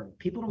fiber.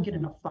 People don't get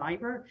enough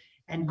fiber,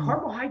 and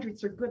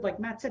carbohydrates are good. Like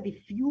Matt said, they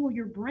fuel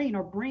your brain.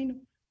 Our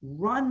brain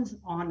runs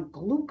on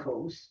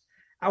glucose.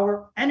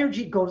 Our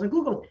energy goes on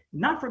glucose,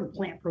 not from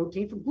plant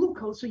protein, from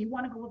glucose. So you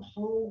want to go with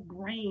whole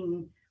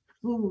grain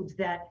foods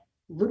that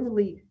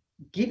literally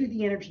give you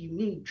the energy you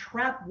need,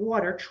 trap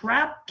water,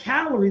 trap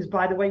calories,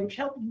 by the way, which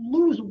help you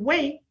lose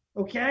weight,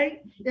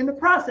 okay, in the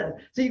process.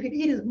 So you can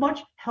eat as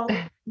much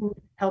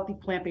healthy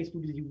plant-based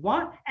food as you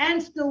want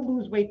and still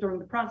lose weight during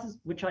the process,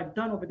 which I've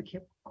done over the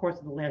course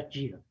of the last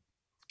year.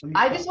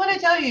 I just want to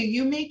tell you,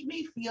 you make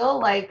me feel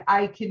like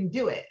I can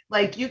do it.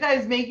 Like you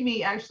guys make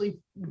me actually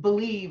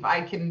believe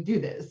I can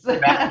do this.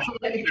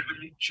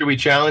 Should we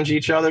challenge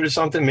each other to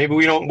something? Maybe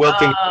we don't. Well,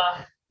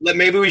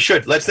 maybe we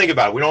should. Let's think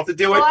about it. We don't have to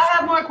do it. Well, I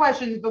have more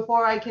questions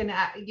before I can.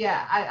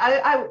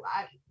 Yeah.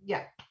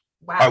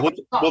 Wow. All right,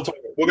 we'll talk.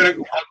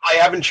 I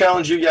haven't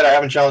challenged you yet. I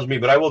haven't challenged me,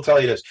 but I will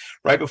tell you this.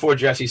 Right before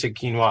Jesse said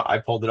quinoa, I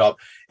pulled it up.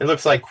 It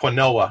looks like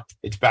quinoa.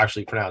 It's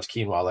actually pronounced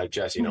quinoa, like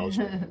Jesse knows.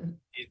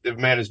 The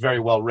man is very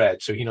well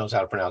read, so he knows how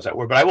to pronounce that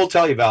word. But I will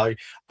tell you, Valerie,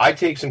 I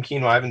take some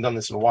quinoa. I haven't done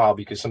this in a while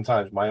because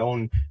sometimes my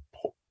own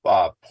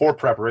poor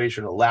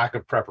preparation or lack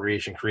of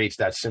preparation creates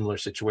that similar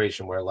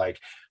situation where, like,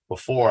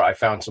 before I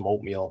found some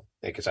oatmeal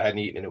because I hadn't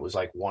eaten and it was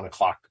like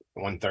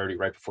 1:30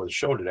 right before the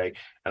show today,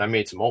 and I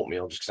made some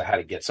oatmeal just because I had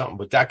to get something.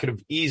 But that could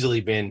have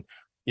easily been,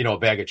 a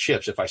bag of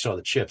chips if I saw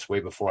the chips way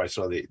before I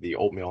saw the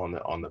oatmeal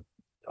on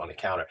the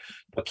counter.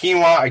 But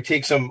quinoa, I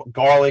take some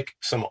garlic,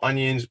 some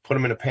onions, put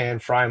them in a pan,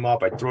 fry them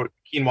up.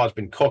 Quinoa's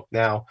been cooked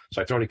now,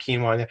 so I throw the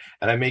quinoa in there,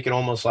 and I make it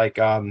almost like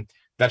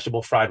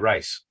vegetable fried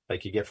rice,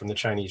 like you get from the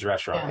Chinese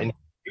restaurant. Yeah. And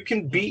you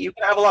can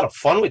have a lot of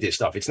fun with this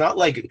stuff. It's not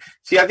like,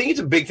 see, I think it's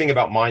a big thing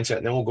about mindset,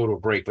 and then we'll go to a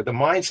break. But the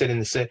mindset in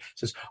the set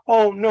says,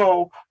 oh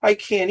no, I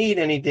can't eat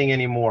anything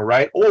anymore,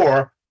 right?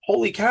 Or,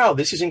 holy cow,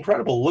 this is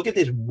incredible. Look at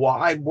this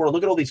wide world.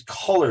 Look at all these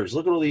colors.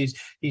 Look at all these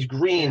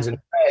greens and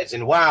reds.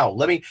 And wow,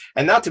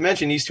 and not to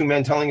mention these two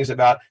men telling us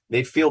about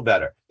they feel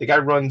better. The guy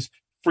runs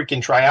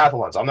freaking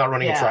triathlons. I'm not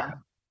running a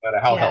triathlon, no matter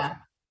how healthy.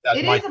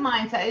 It is a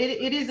mindset.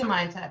 It is a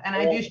mindset. And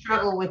I do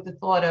struggle with the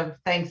thought of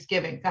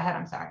Thanksgiving. Go ahead.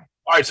 I'm sorry.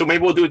 All right, so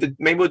maybe we'll do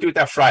it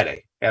that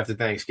Friday after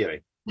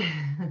Thanksgiving.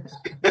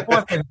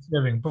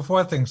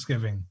 Before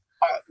Thanksgiving.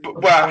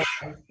 Well,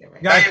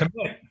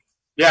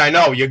 yeah, I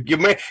know.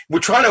 We're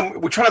trying to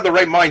have the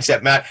right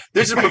mindset, Matt.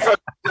 This is a professional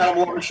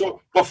animal lover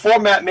show. Before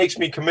Matt makes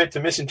me commit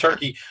to missing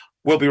turkey,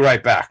 we'll be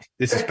right back.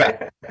 This is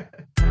Pat.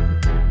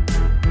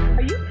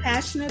 Are you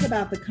passionate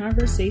about the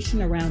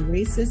conversation around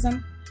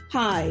racism?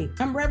 Hi,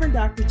 I'm Reverend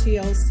Dr.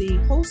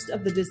 TLC, host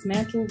of the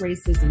Dismantle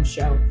Racism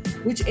Show,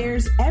 which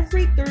airs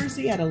every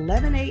Thursday at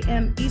 11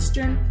 a.m.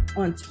 Eastern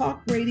on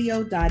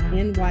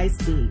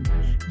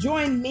talkradio.nyc.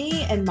 Join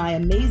me and my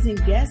amazing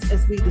guests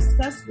as we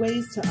discuss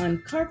ways to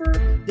uncover,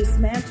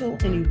 dismantle,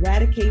 and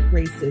eradicate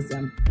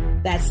racism.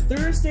 That's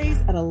Thursdays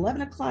at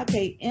 11 o'clock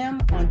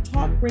a.m. on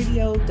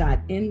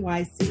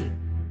talkradio.nyc.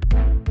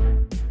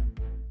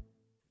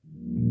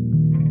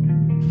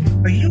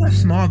 Are you a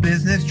small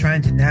business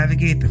trying to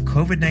navigate the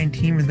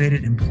COVID-19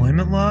 related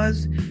employment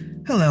laws?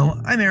 Hello,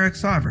 I'm Eric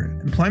Sauver,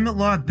 employment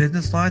law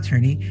business law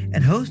attorney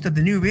and host of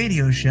the new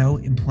radio show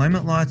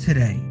Employment Law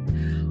Today.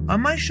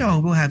 On my show,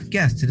 we'll have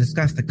guests to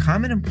discuss the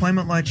common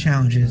employment law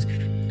challenges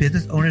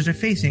business owners are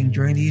facing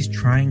during these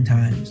trying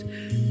times.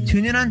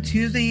 Tune in on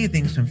Tuesday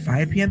evenings from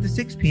 5 p.m. to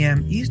 6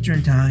 p.m.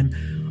 Eastern Time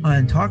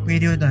on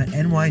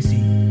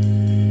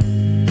talkradio.nyc.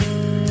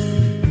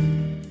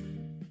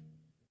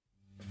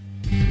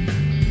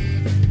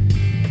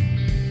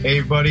 Hey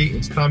everybody,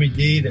 it's Tommy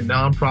D, the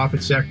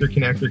nonprofit sector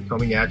connector,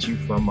 coming at you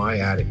from my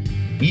attic.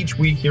 Each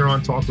week here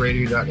on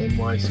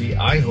talkradio.nyc,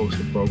 I host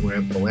a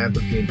program,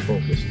 Philanthropy in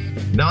Focus.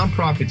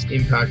 Nonprofits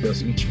impact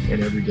us each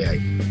and every day,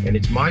 and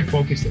it's my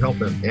focus to help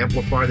them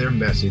amplify their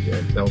message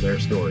and tell their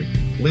story.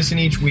 Listen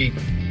each week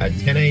at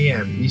 10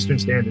 a.m. Eastern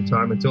Standard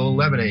Time until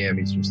 11 a.m.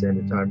 Eastern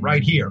Standard Time,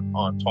 right here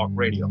on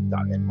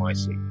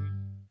talkradio.nyc.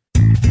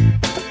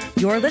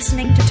 You're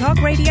listening to Talk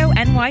Radio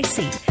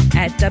NYC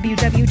at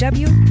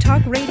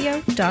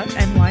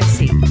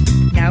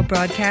www.talkradio.nyc. Now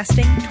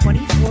broadcasting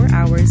 24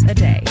 hours a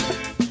day.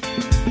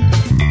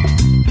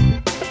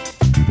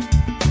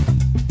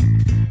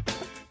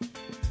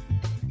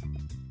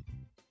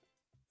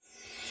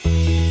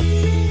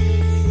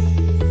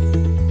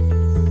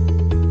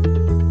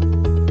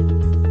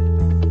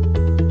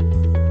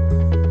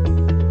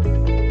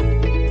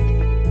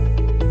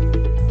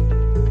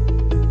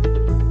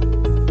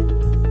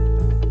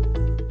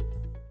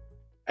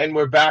 And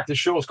we're back. The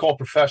show is called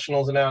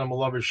Professionals and Animal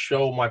Lovers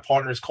Show. My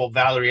partner is called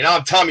Valerie, and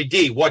I'm Tommy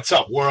D. What's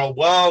up, world?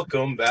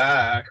 Welcome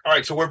back. All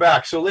right, so we're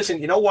back. So listen,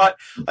 you know what?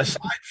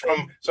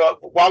 So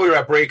while we were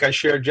at break, I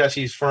shared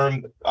Jesse's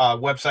firm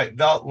website,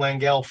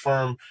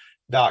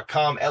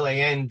 LangelFirm.com,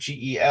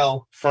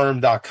 LANGEL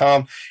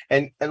firm.com.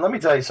 And let me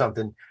tell you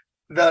something.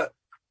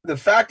 The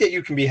fact that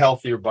you can be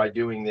healthier by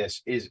doing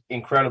this is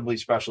incredibly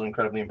special,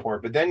 incredibly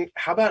important. But then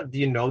how about, do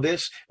you know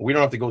this? We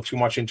don't have to go too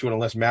much into it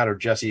unless Matt or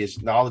Jesse is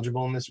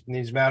knowledgeable in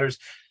these matters.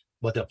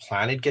 But the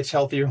planet gets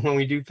healthier when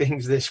we do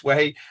things this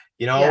way.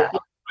 You know, yeah.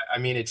 I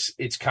mean,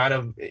 it's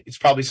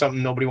probably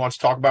something nobody wants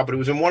to talk about, but it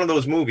was in one of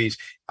those movies.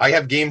 I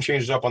have Game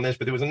Changers up on this,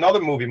 but there was another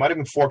movie, might have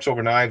been Forks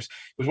Over Knives.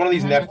 It was one of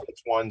these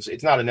Netflix ones.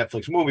 It's not a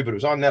Netflix movie, but it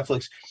was on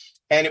Netflix.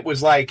 And it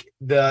was like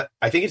I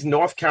think it's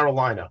North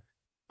Carolina.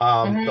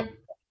 The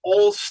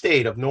whole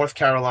state of North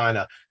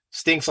Carolina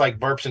stinks like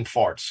burps and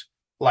farts,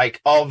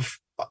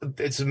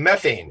 it's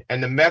methane,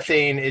 and the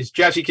methane is,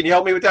 Jesse, can you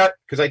help me with that?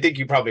 Because I think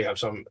you probably have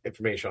some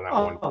information on that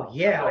one. Oh,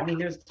 yeah. I mean,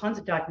 there's tons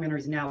of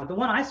documentaries now. The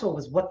one I saw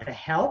was What the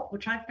Hell,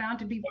 which I found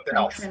to be pretty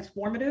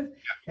transformative,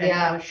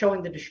 and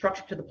showing the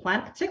destruction to the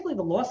planet, particularly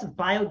the loss of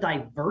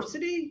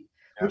biodiversity,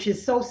 which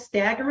is so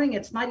staggering,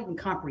 it's not even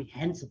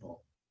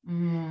comprehensible.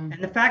 And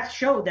the facts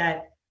show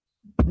that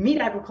meat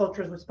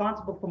agriculture is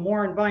responsible for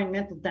more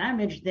environmental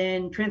damage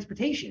than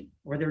transportation,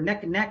 or they're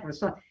neck and neck.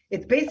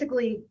 It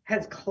basically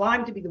has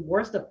climbed to be the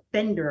worst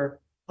offender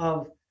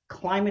of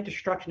climate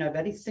destruction of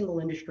any single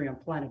industry on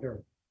planet Earth.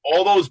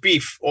 All those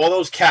beef, all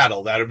those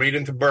cattle that are made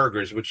into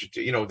burgers, which,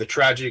 you know, the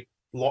tragic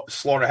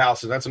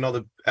slaughterhouses, that's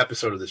another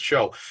episode of this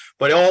show.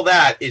 But all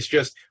that is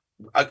just,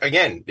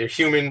 again, they're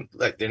human,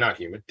 they're not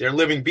human. They're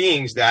living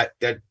beings that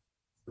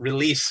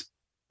release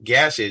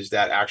gases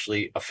that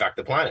actually affect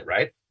the planet,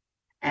 right?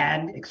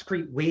 And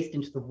excrete waste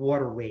into the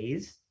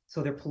waterways.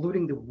 So they're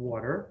polluting the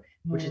water,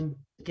 which is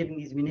giving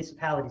these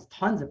municipalities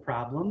tons of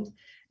problems.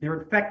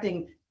 They're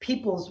affecting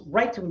people's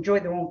right to enjoy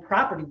their own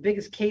property. The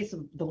biggest case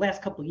of the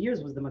last couple of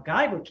years was the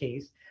MacGyver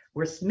case,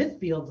 where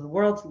Smithfield, the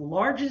world's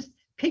largest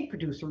pig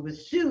producer,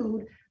 was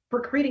sued for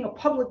creating a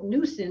public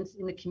nuisance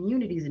in the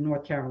communities in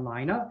North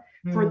Carolina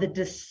for the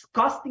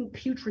disgusting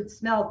putrid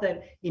smell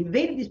that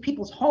invaded these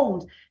people's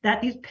homes, that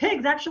these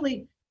pigs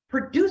actually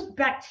produced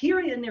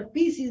bacteria in their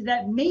feces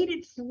that made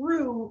it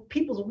through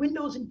people's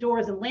windows and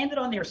doors and landed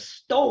on their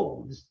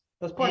stoves.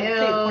 That's part of the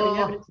case, part of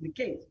the evidence in the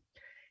case.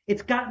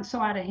 It's gotten so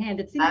out of hand,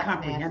 it's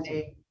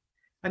incomprehensible.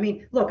 I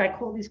mean, look, I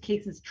call these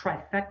cases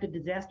trifecta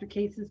disaster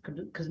cases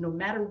because no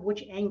matter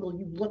which angle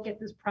you look at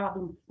this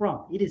problem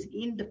from, it is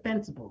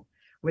indefensible.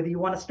 Whether you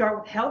want to start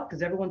with health,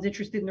 because everyone's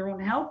interested in their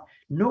own health,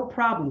 no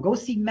problem. Go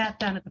see Matt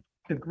down at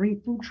the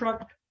Green Food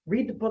Truck.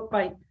 Read the book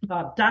by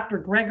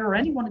Dr. Greger, or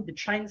any one of the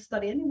China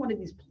study, any one of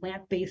these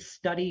plant-based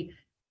study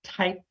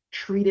type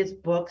treatise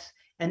books.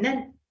 And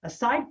then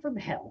aside from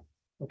health,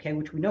 okay,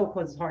 which we know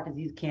causes heart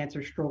disease,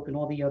 cancer, stroke, and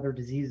all the other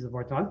diseases of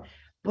our time.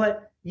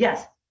 But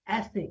yes,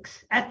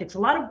 ethics. A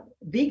lot of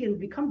vegans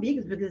become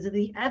vegans because of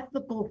the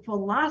ethical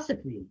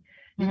philosophy.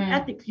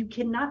 Ethics, you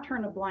cannot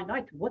turn a blind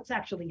eye to what's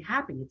actually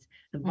happening. It's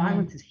the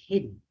violence is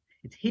hidden.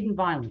 It's hidden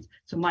violence.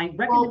 So my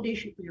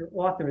recommendation for your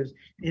authors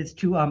is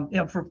to,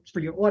 for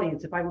your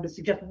audience, if I were to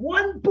suggest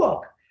one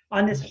book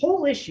on this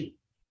whole issue,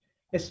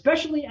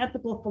 especially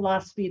ethical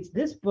philosophy, it's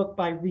this book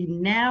by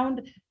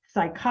renowned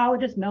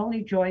psychologist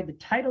Melanie Joy. The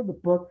title of the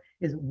book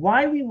is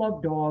Why We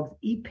Love Dogs,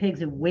 Eat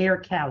Pigs, and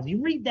Wear Cows.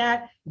 You read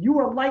that, you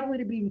are likely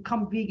to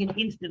become vegan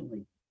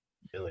instantly.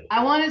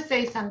 I want to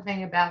say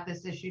something about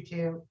this issue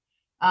too.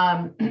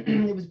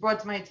 It was brought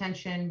to my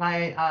attention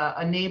by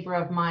a neighbor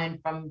of mine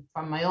from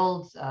my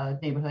old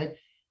neighborhood,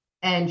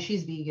 and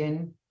she's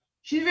vegan.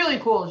 She's really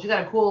cool. She's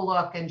got a cool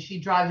look, and she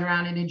drives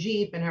around in a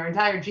Jeep, and her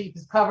entire Jeep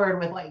is covered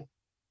with like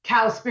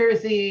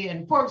Cowspiracy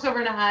and Forks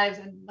Over Knives,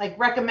 and like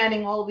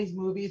recommending all these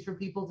movies for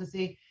people to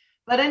see.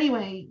 But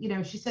anyway, you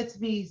know, she said to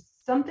me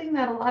something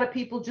that a lot of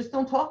people just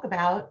don't talk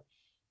about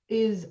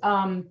is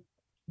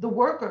the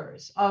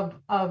workers of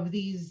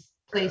these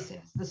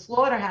places, the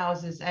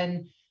slaughterhouses,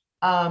 and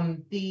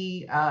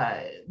the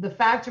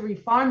factory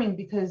farming,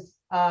 because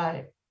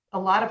a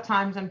lot of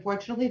times,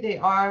 unfortunately, they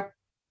are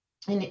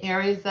in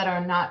areas that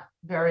are not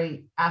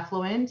very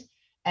affluent,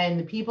 and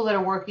the people that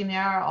are working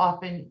there are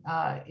often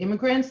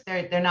immigrants.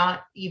 They're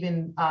not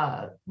even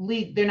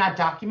they're not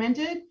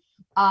documented,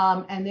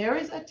 and there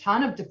is a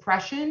ton of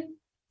depression.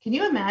 Can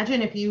you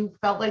imagine if you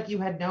felt like you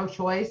had no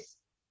choice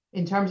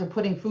in terms of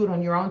putting food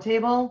on your own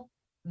table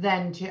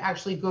than to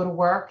actually go to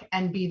work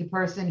and be the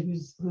person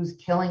who's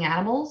killing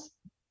animals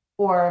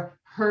or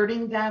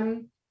hurting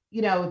them,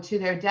 you know, to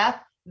their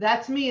death?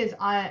 That to me is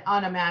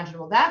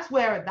unimaginable. That's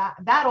where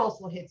that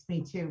also hits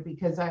me too,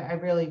 because I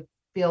really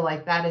feel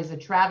like that is a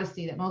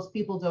travesty that most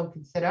people don't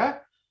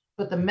consider.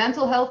 But the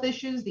mental health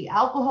issues, the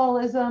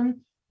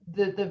alcoholism,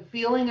 the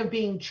feeling of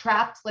being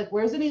trapped, like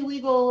where's an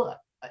illegal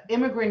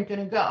immigrant going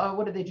to go? Or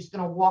what, are they just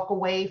going to walk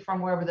away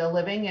from wherever they're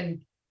living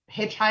and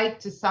hitchhike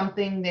to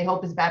something they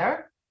hope is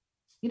better?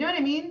 You know what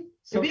I mean?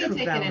 They're being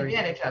taken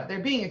advantage of. They're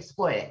being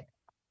exploited.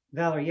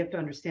 Valerie, you have to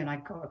understand, I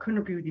couldn't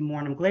agree with you more,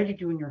 and I'm glad you're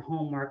doing your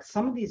homework.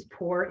 Some of these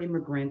poor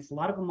immigrants, a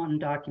lot of them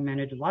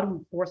undocumented, a lot of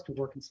them forced to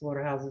work in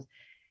slaughterhouses,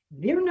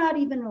 they're not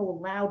even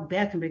allowed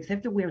bathroom breaks. They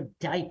have to wear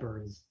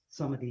diapers,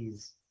 some of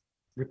these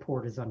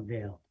reporters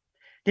unveiled.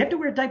 They have to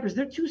wear diapers.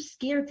 They're too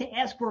scared to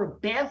ask for a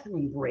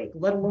bathroom break,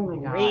 let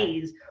alone a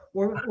raise,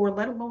 or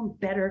let alone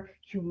better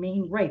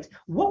humane rights.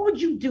 What would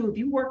you do if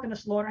you worked in a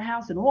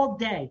slaughterhouse and all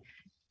day,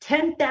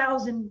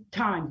 10,000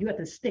 times, you had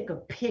to stick a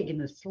pig in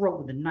the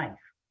throat with a knife?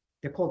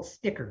 They're called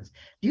stickers.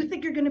 Do you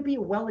think you're going to be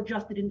a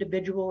well-adjusted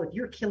individual if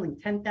you're killing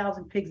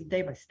 10,000 pigs a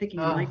day by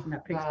sticking a knife in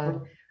that pig's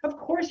throat? Of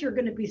course you're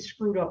going to be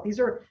screwed up. These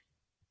are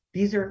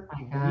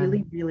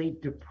really, really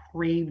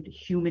depraved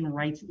human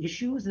rights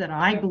issues that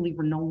I believe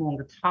are no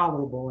longer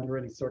tolerable under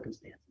any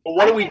circumstance. But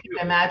what do we do?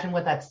 Imagine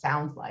what that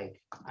sounds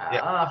like.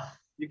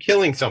 You're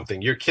killing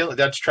something. You're killing.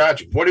 That's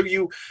tragic. What do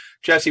you,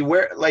 Jesse?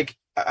 Where, like,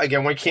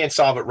 again, we can't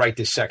solve it right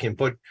this second,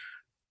 but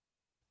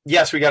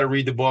yes, we got to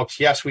read the books.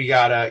 Yes, we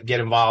got to get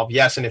involved.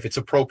 Yes, and if it's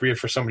appropriate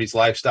for somebody's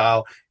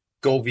lifestyle,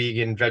 go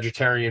vegan,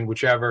 vegetarian,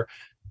 whichever.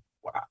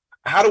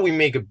 How do we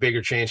make a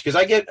bigger change? Because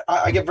I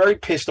get very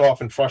pissed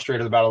off and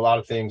frustrated about a lot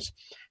of things,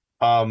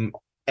 and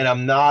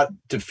I'm not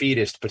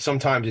defeatist, but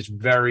sometimes it's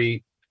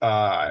very,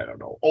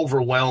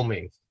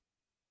 overwhelming.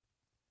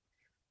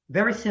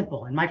 Very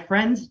simple. And my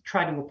friends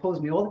try to oppose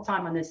me all the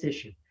time on this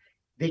issue.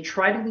 They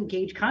try to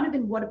engage kind of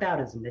in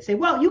whataboutism. They say,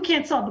 well, you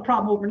can't solve the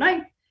problem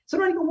overnight, so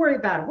don't even worry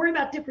about it. Worry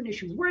about different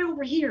issues. Worry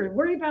over here.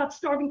 Worry about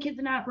starving kids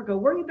in Africa.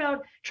 Worry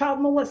about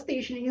child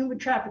molestation and human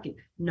trafficking.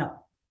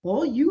 No.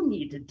 All you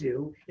need to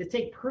do is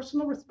take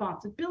personal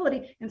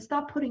responsibility and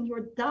stop putting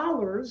your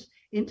dollars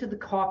into the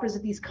coffers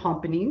of these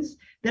companies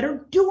that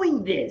are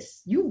doing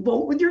this. You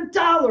vote with your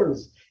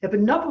dollars. If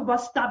enough of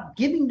us stop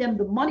giving them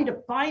the money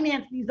to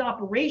finance these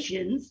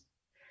operations,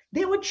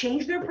 they would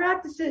change their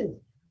practices.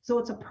 So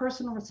it's a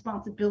personal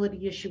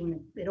responsibility issue,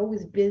 and it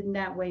always been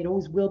that way. It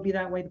always will be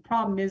that way. The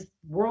problem is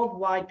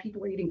worldwide,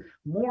 people are eating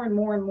more and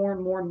more and more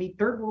and more meat.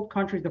 Third world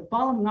countries are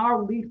following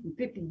our lead from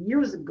 50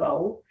 years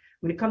ago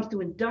when it comes to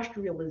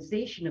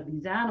industrialization of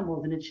these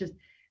animals. And it's just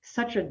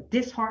such a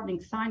disheartening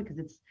sign, because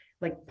it's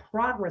like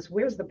progress.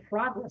 Where's the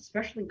progress,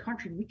 especially in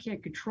countries we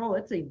can't control?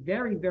 It's a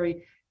very,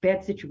 very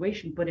bad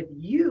situation. But if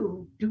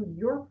you do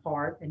your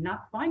part and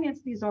not finance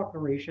these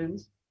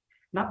operations,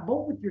 not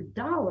vote with your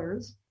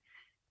dollars,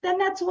 then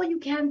that's all you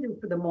can do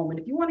for the moment.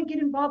 If you want to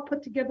get involved,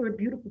 put together a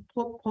beautiful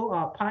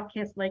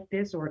podcast like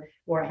this, or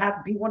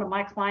be one of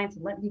my clients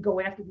and let me go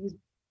after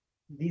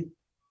these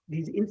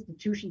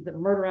institutions that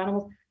murder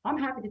animals, I'm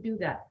happy to do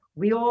that.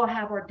 We all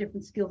have our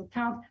different skills and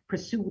talents.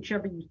 Pursue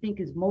whichever you think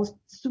is most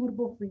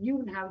suitable for you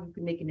and how you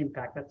can make an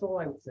impact. That's all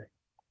I would say.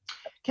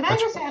 Can I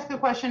just ask a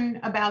question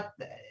about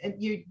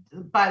you?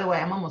 By the way,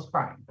 I'm almost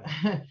crying.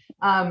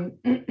 I'm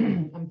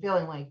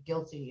feeling like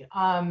guilty.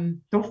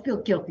 Don't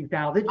feel guilty,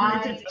 Val.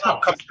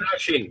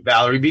 Compassion,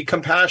 Valerie. Be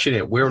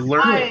compassionate. We're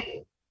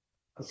learning.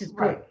 This is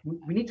good.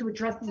 We need to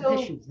address these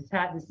issues. This is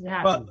happening.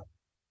 Well,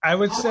 I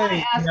would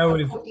say, ask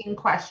a quick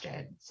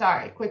question.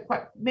 Sorry, quick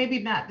question. Maybe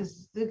Matt,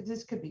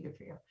 this could be good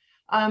for you.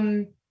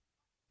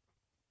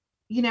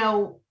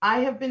 I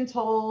have been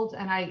told,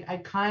 and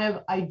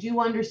I do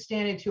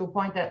understand it to a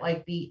point, that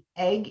like the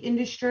egg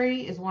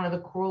industry is one of the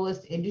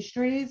cruelest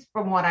industries,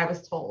 from what I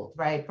was told,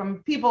 right?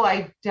 From people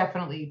I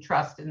definitely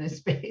trust in this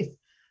space.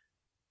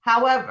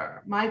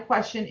 However, my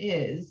question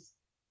is,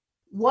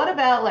 what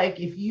about like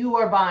if you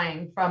are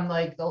buying from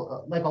like a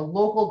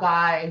local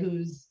guy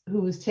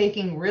who's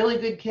taking really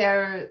good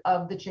care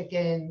of the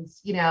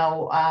chickens,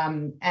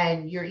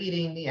 and you're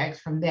eating the eggs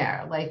from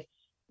there? Like,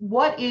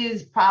 what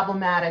is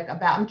problematic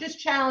about? I'm just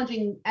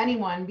challenging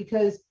anyone,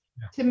 because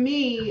to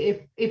me,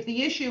 if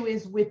the issue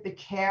is with the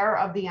care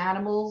of the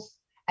animals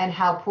and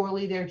how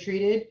poorly they're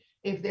treated,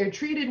 if they're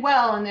treated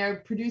well and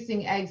they're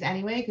producing eggs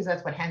anyway, because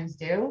that's what hens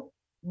do,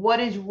 what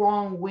is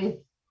wrong with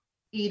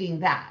eating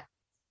that?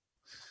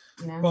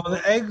 Well,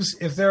 the eggs,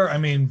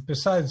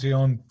 besides your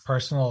own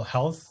personal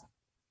health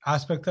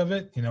aspect of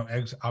it,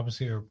 eggs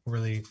obviously are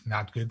really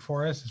not good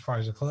for us as far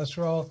as the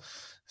cholesterol,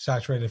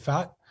 saturated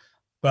fat,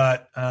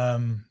 but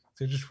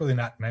they're just really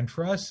not meant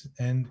for us.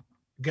 And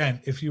again,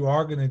 if you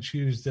are going to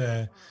choose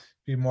to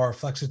be more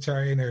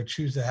flexitarian or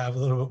choose to have a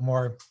little bit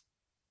more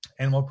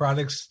animal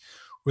products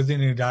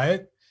within your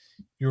diet,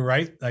 you're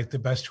right. Like the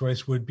best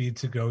choice would be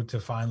to go to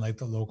find like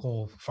the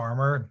local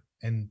farmer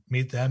and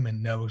meet them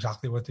and know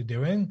exactly what they're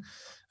doing.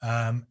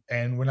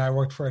 And when I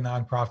worked for a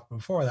nonprofit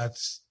before,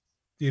 that's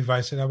the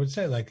advice that I would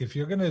say. Like, if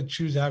you're going to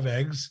choose to have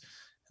eggs,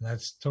 and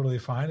that's totally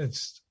fine,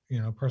 it's,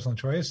 personal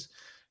choice,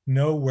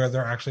 know where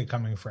they're actually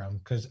coming from.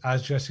 Because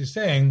as Jesse's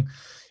saying,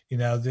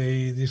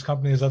 these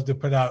companies love to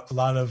put out a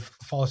lot of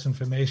false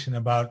information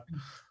about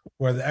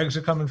where the eggs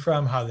are coming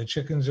from, how the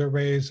chickens are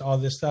raised, all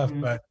this stuff.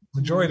 Mm-hmm. But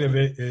majority of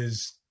it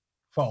is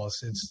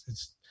false.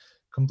 It's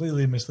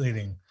completely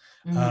misleading.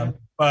 Mm-hmm.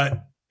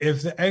 But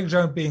if the eggs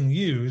aren't being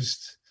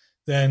used,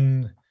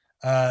 then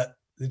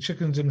the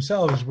chickens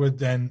themselves would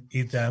then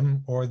eat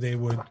them, or they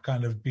would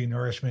kind of be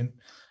nourishment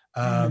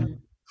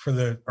for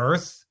the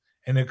earth,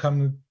 and it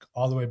come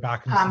all the way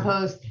back into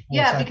compost.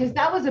 Because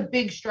that was a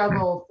big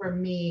struggle for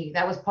me.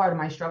 That was part of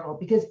my struggle,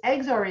 because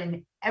eggs are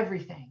in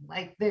everything.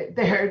 Like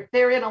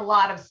they're in a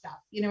lot of stuff.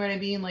 You know what I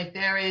mean? Like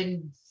they're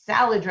in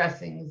salad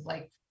dressings,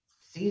 like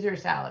Caesar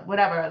salad,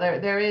 whatever.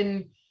 They're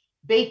in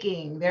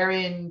baking. They're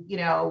in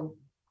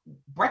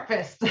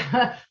breakfast.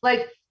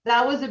 Like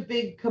that was a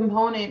big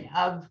component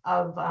of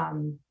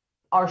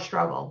our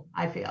struggle,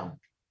 I feel.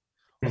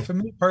 Well, for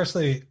me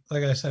personally,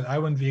 like I said, I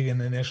went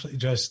vegan initially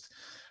just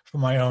for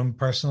my own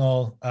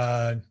personal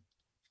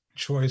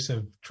choice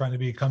of trying to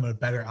become a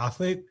better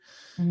athlete.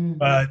 Mm-hmm.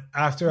 But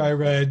after I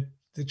read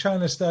the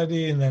China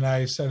study, and then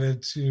I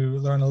started to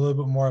learn a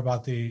little bit more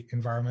about the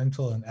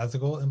environmental and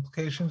ethical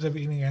implications of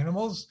eating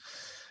animals,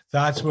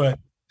 that's what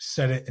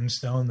set it in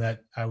stone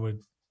that I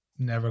would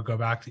never go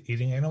back to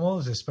eating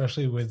animals,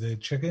 especially with the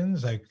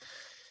chickens. Like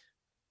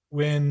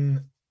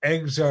when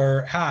eggs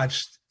are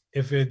hatched,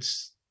 if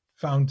it's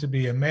found to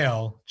be a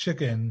male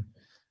chicken,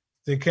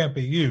 they can't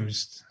be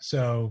used,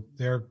 so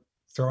they're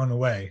thrown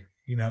away.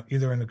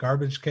 Either in the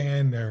garbage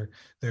can,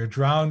 they're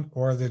drowned,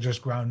 or they're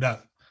just ground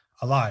up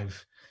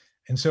alive.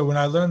 And so when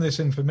I learned this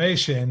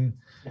information,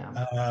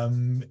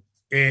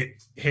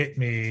 it hit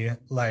me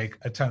like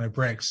a ton of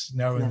bricks,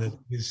 knowing that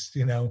these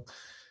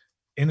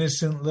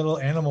innocent little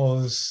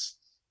animals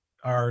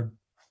are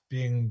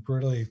being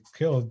brutally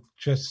killed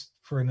just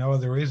for no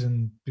other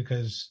reason,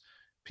 because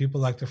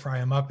people like to fry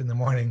them up in the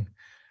morning.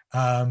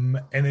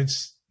 And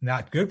it's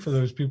not good for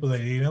those people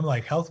that eat them,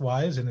 like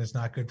health-wise, and it's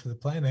not good for the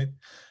planet.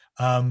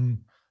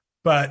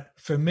 But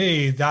for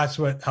me, that's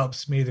what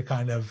helps me to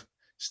kind of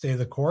stay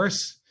the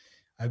course.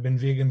 I've been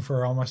vegan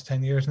for almost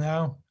 10 years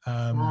now.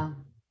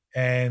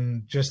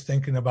 And just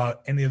thinking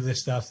about any of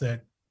this stuff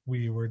that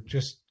we were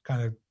just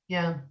kind of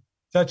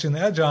touching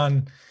the edge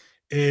on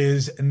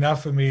is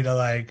enough for me to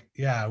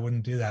I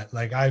wouldn't do that.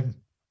 Like, I'm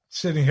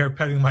sitting here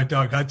petting my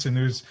dog Hudson,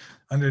 who's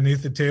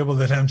underneath the table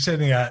that I'm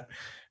sitting at.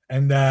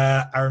 And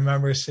I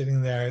remember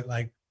sitting there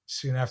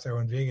soon after I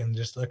went vegan,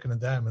 just looking at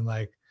them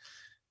and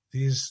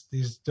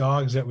these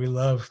dogs that we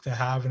love to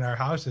have in our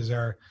houses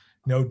are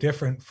no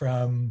different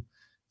from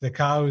the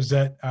cows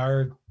that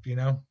are,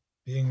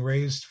 being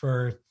raised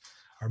for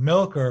our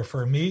milk or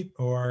for meat,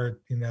 or,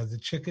 the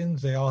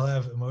chickens. They all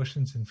have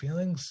emotions and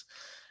feelings.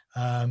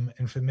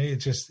 And for me,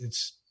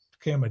 it's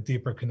became a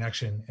deeper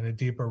connection and a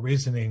deeper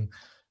reasoning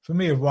for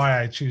me, of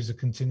why I choose to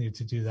continue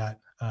to do that.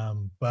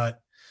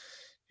 But,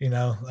 you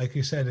know, like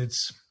you said,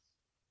 it's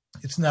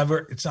not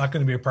going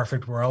to be a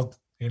perfect world,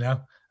 you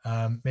know.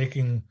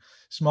 Making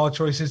small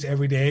choices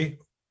every day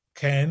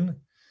can,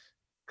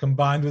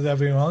 combined with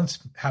everyone else,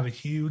 have a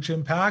huge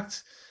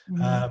impact.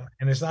 And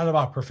it's not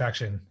about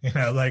perfection, you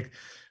know, like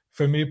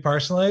for me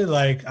personally,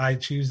 like I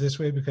choose this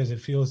way because it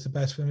feels the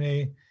best for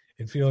me.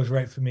 It feels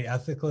right for me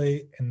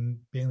ethically, and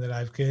being that I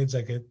have kids,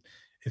 like it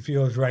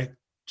feels right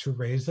to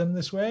raise them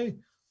this way.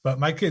 But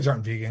my kids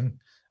aren't vegan.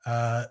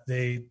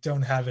 They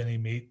don't have any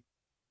meat.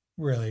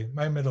 Really,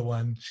 my middle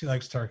one, she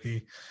likes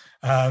turkey,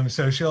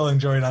 so she'll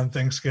enjoy it on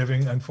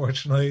Thanksgiving,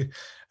 unfortunately,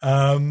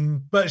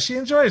 but she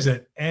enjoys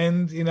it.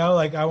 And you know,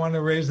 like I want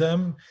to raise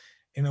them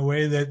in a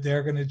way that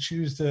they're going to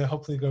choose to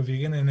hopefully go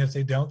vegan, and if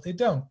they don't, they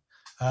don't.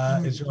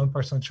 It's your own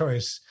personal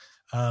choice,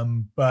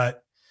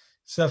 but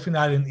it's definitely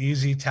not an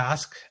easy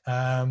task,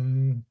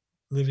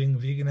 living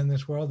vegan in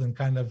this world and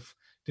kind of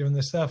doing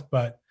this stuff.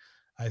 But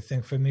I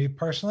think for me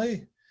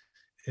personally,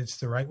 it's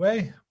the right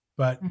way.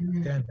 But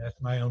again, that's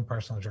my own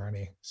personal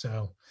journey.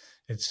 So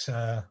it's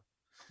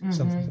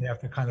something you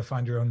have to kind of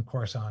find your own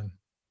course on.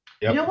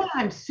 Yep. You know what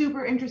I'm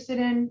super interested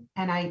in?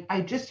 And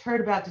I just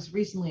heard about this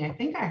recently. I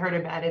think I heard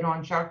about it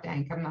on Shark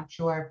Tank. I'm not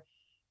sure.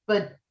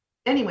 But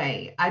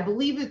anyway, I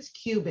believe it's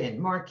Cuban.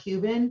 Mark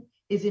Cuban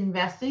is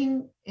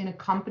investing in a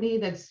company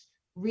that's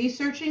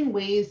researching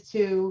ways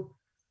to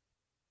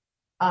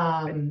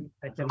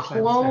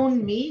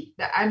clone meat.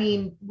 I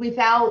mean,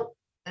 without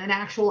an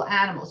actual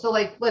animal. So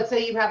like, let's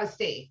say you have a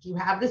steak, you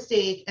have the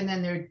steak, and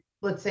then they're,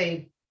 let's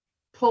say,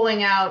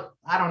 pulling out,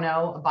 I don't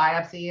know, a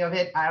biopsy of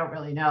it. I don't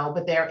really know,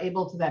 but they're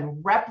able to then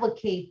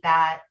replicate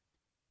that.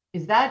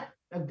 Is that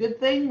a good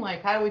thing?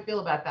 Like, how do we feel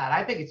about that?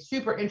 I think it's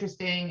super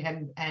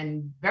interesting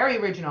and very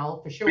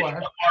original for sure. We should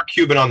have Mark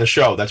Cuban on the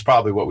show. That's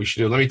probably what we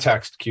should do. Let me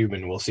text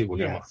Cuban. We'll see. We'll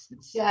get him on.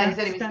 Yeah, he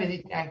said he was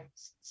busy today.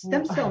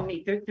 Stem cell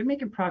meat, they're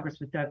making progress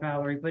with that,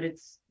 Valerie, but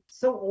it's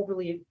so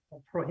overly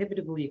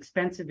prohibitively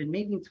expensive, and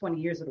maybe in 20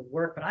 years it'll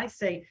work. But I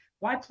say,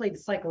 why play the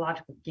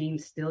psychological game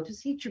still?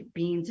 Just eat your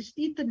beans. Just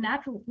eat the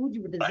natural food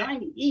you were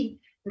designed to eat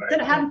instead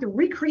of having to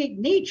recreate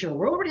nature.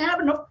 We're already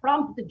having enough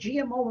problems with the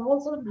GMO and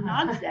all sort of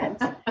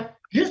nonsense.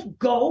 Just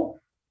go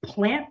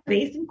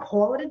plant-based and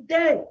call it a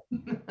day.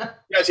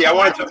 Yeah, see, I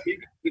wanted to.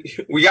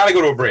 We got to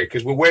go to a break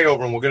because we're way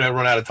over, and we're going to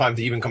run out of time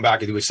to even come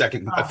back and do a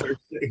third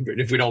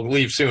segment if we don't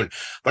leave soon.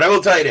 But I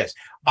will tell you this: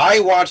 I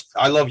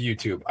love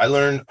YouTube. I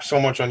learn so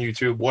much on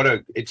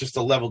YouTube. It's just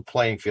a leveled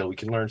playing field. We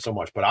can learn so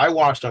much. But I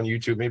watched on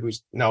YouTube. It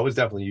was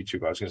definitely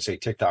YouTube. I was going to say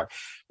TikTok,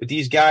 but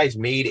these guys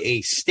made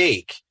a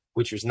steak,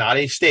 which was not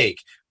a steak,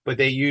 but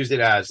they used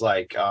it as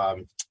like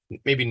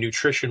maybe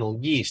nutritional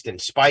yeast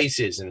and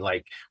spices and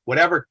like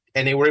whatever,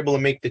 and they were able to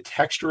make the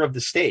texture of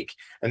the steak,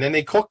 and then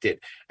they cooked it.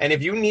 And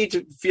if you need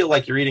to feel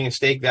like you're eating a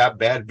steak that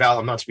bad, Val,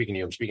 I'm not speaking to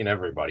you, I'm speaking to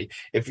everybody.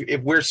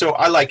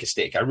 I like a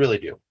steak, I really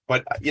do,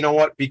 but you know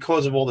what,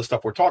 because of all the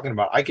stuff we're talking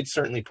about, I could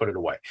certainly put it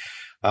away.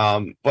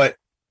 But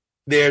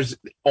there's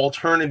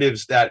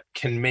alternatives that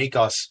can make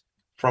us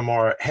from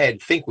our head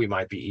think we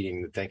might be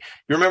eating the thing.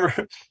 You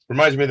remember,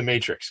 reminds me of the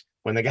Matrix,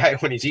 when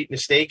he's eating a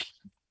steak,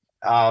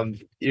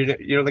 you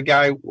know the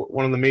guy,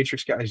 one of the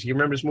Matrix guys. You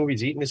remember his movie?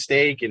 He's eating a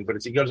steak, he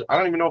goes, I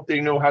don't even know if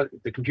they know how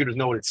the computers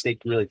know what a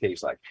steak really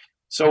tastes like.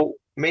 So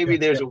maybe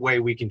there's a way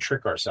we can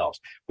trick ourselves,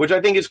 which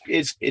I think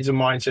is a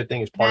mindset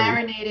thing. Is part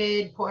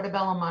marinated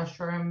portobello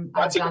mushroom.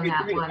 I've done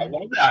that one. I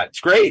love that. It's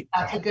great.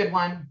 That's a good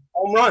one.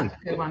 Home run.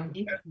 That's a good one.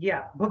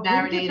 Yeah, but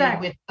marinated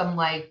with some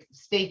like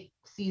steak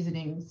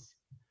seasonings.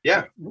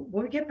 Yeah.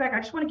 When we get back, I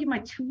just want to give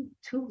my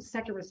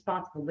two-second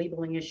response to the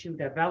labeling issue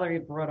that Valerie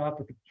brought up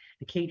with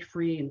the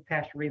cage-free and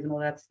pasture-raised and all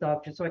that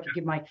stuff, just so I could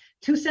give my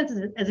 2 cents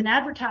as an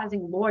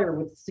advertising lawyer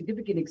with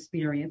significant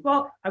experience.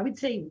 Well, I would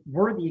say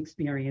worthy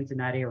experience in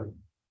that area.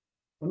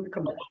 When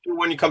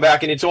you come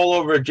back, and it's all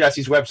over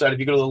Jesse's website. If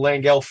you go to the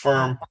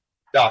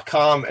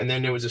LangelFirm.com, and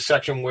then there was a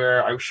section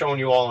where I was showing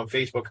you all on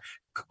Facebook.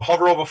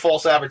 Hover over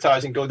false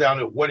advertising, go down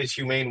to what is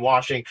humane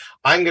washing.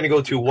 I'm going to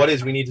go to what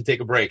is we need to take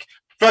a break.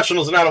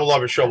 Professionals and Animal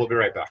Lovers Show. We'll be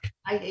right back.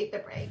 I hate the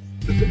break.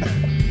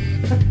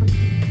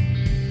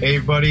 Hey,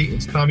 everybody.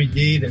 It's Tommy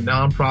D, the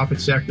nonprofit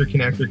sector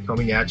connector,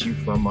 coming at you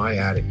from my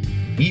attic.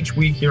 Each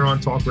week here on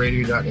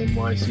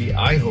TalkRadio.nyc,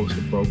 I host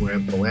a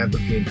program,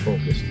 Philanthropy in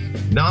Focus.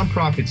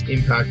 Nonprofits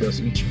impact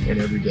us each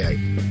and every day,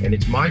 and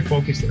it's my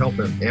focus to help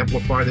them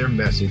amplify their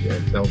message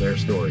and tell their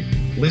story.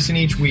 Listen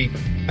each week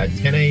at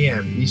 10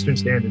 a.m. Eastern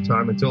Standard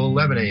Time until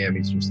 11 a.m.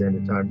 Eastern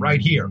Standard Time,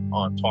 right here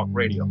on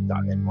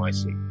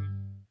TalkRadio.nyc.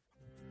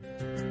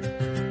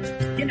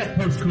 In a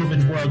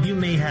post-COVID world, you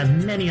may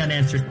have many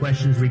unanswered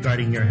questions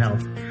regarding your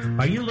health.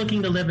 Are you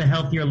looking to live a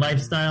healthier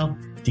lifestyle?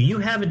 Do you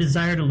have a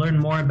desire to learn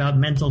more about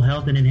mental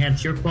health and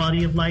enhance your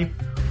quality of life?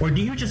 Or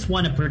do you just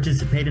want to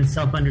participate in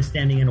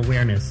self-understanding and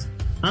awareness?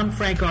 I'm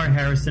Frank R.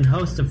 Harrison,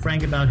 host of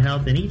Frank About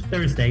Health, and each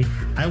Thursday,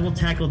 I will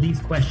tackle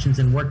these questions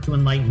and work to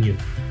enlighten you.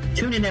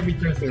 Tune in every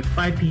Thursday at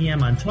 5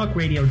 p.m. on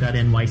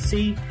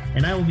talkradio.nyc,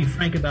 and I will be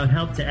frank about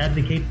health to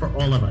advocate for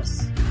all of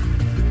us.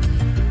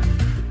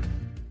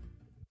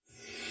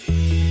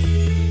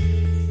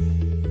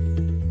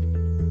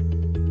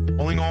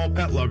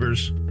 Pet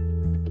lovers.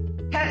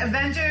 Pet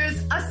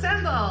Avengers,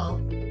 assemble!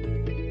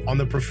 On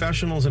the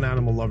Professionals and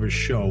Animal Lovers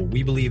show,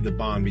 we believe the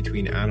bond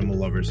between animal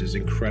lovers is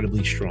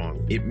incredibly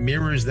strong. It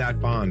mirrors that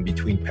bond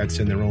between pets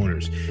and their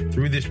owners.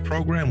 Through this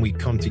program, we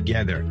come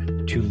together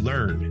to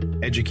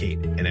learn,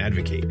 educate, and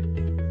advocate.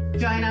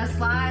 Join us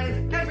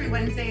live every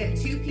Wednesday at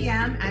 2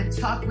 p.m. at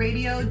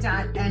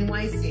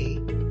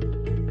talkradio.nyc.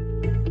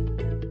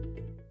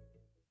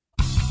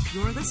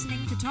 You're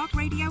listening to Talk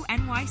Radio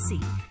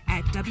NYC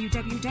at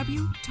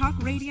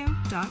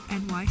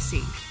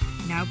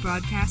www.talkradio.nyc. Now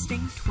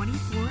broadcasting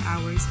 24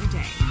 hours a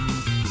day.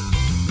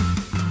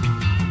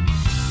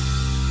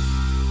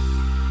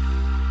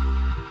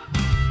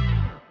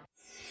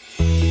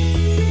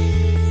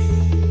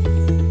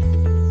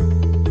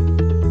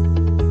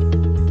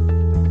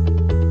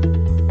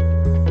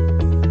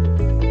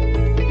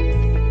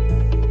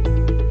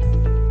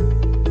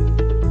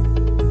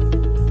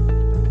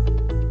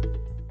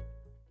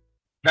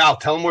 Val,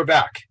 tell them we're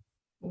back.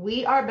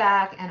 We are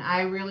back, and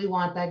I really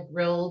want that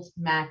grilled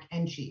mac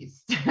and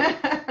cheese.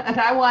 And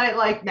I want it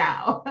like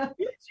now.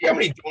 See how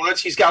many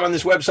donuts he's got on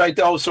this website,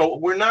 though? So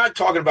we're not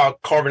talking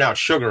about carving out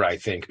sugar, I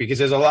think, because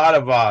there's a lot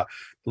of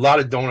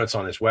donuts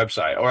on this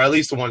website, or at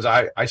least the ones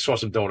I saw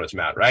some donuts,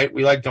 Matt, right?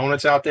 We like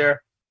donuts out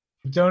there.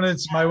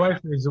 Donuts. My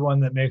wife is the one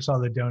that makes all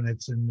the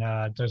donuts and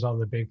does all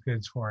the baked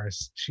goods for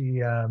us.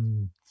 She's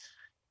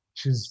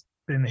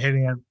been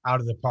hitting it out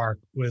of the park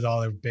with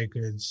all their baked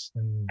goods.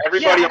 And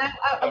everybody. Yeah,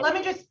 and let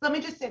me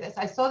just say this.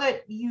 I saw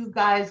that you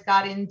guys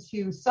got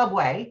into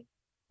Subway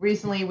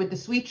recently with the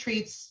sweet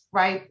treats,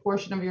 right,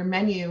 portion of your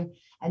menu,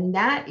 and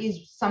that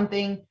is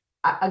something.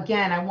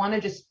 Again, I want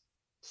to just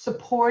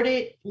support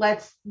it.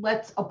 Let's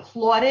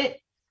applaud it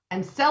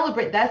and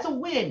celebrate. That's a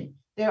win.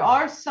 There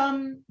are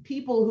some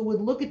people who would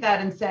look at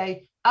that and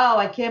say, "Oh,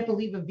 I can't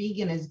believe a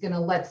vegan is going to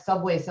let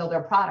Subway sell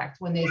their product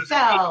when they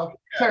sell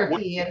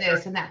turkey and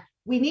this and that."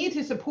 We need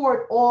to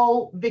support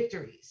all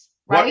victories,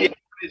 right? What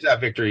is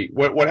that victory?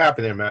 What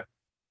happened there, Matt?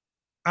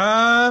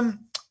 I'm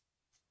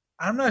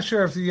not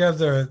sure if you have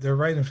the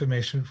right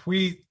information.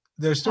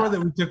 The store that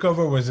we took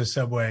over was a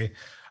Subway.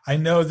 I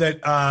know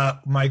that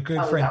my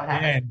good friend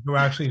Dan, who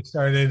actually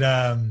started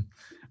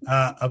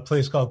a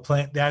place called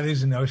Plant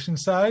Daddies in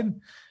Oceanside.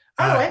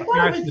 I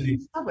thought it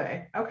was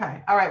Subway.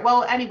 Okay. All right.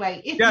 Well,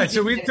 anyway.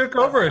 So we took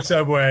over a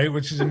Subway,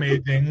 which is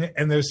amazing.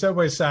 And the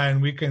Subway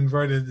sign, we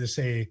converted to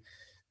say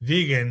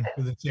vegan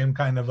with the same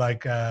kind of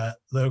like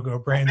logo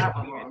branding.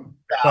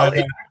 But,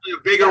 a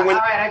bigger win.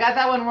 All right, I got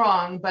that one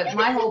wrong. But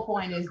my whole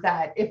point is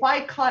that if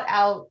I cut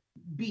out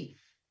beef,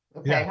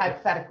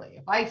 hypothetically,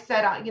 if I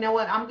said, you know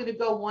what, I'm going to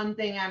go one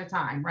thing at a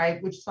time, right,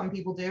 which some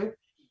people do.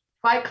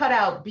 If I cut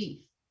out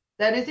beef,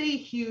 that is a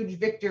huge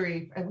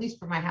victory, at least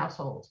for my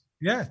household.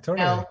 Yeah,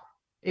 totally. You know,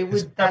 it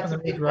was that's a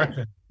big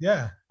direction.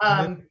 Yeah.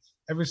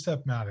 Every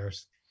step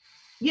matters.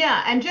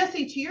 Yeah, and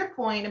Jesse, to your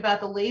point about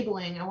the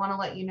labeling, I want to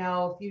let you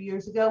know a few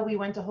years ago we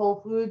went to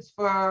Whole Foods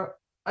for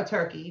a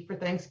turkey for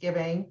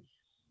Thanksgiving,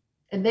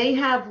 and they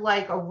have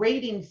like a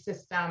rating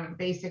system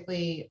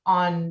basically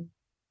on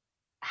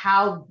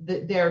how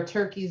their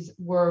turkeys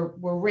were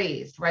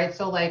raised, right?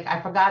 So like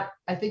I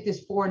think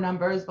there's 4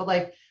 numbers, but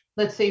like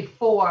let's say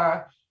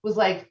 4 was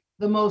like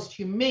the most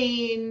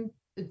humane,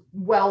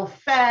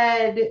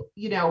 well-fed,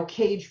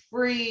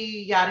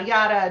 cage-free, yada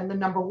yada, and the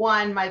number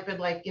 1 might be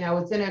like,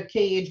 it's in a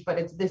cage but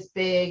it's this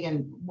big,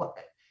 and what.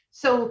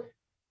 So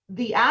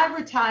the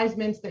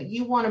advertisements that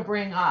you want to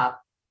bring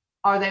up,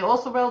 are they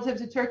also relative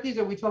to turkeys,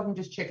 or are we talking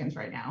just chickens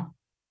right now?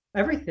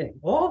 Everything,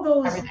 all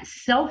those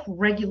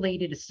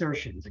self-regulated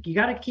assertions. Like, you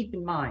got to keep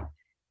in mind,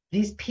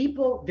 these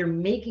people, they're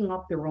making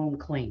up their own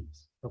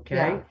claims.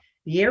 Okay,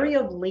 The area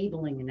of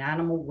labeling and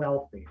animal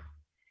welfare,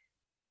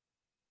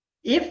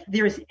 if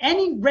there's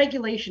any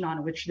regulation on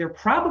it, which there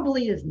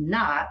probably is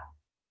not,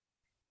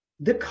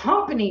 the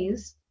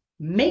companies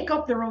make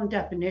up their own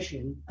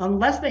definition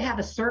unless they have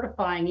a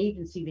certifying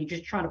agency. They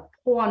just try to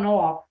pawn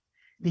off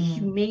the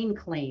humane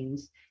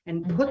claims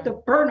and put the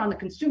burden on the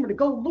consumer to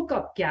go look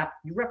up GAP.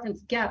 You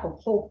reference GAP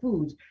of Whole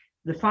Foods,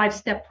 the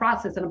 5-step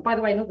process. And by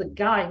the way, I know the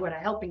guy who had a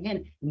helping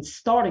hand in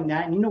starting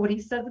that. And you know what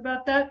he says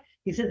about that?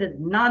 He says it's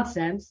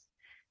nonsense.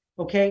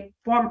 Okay,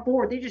 Farm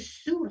Forward, they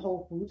just sued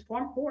Whole Foods.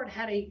 Farm Forward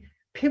had a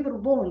pivotal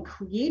role in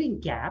creating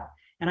GAP.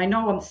 And I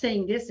know I'm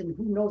saying this, and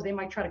who knows, they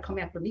might try to come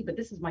after me, but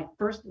this is my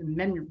First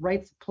Amendment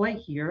rights to play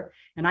here.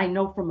 And I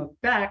know from a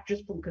fact,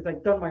 because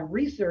I've done my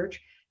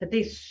research, that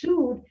they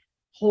sued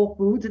Whole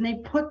Foods and they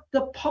put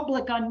the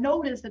public on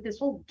notice that this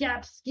whole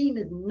GAP scheme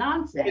is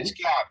nonsense. It's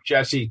GAP,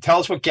 Jesse. Tell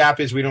us what GAP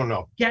is. We don't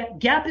know.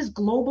 GAP is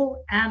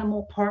Global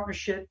Animal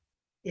Partnership.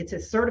 It's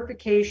a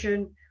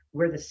certification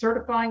where the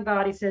certifying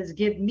body says,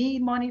 give me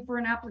money for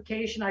an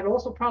application. I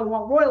also probably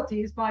want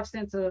royalties, 5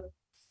 cents a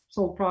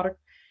sold product.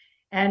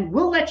 And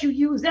we'll let you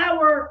use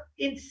our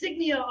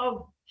insignia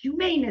of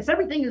humaneness.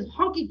 Everything is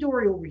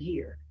hunky-dory over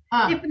here.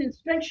 If an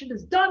inspection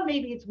is done,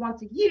 maybe it's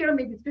once a year,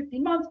 maybe it's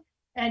 15 months,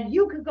 and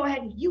you can go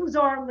ahead and use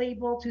our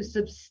label to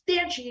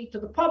substantiate to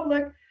the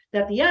public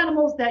that the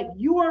animals that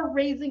you are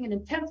raising in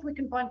intensely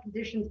confined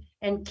conditions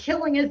and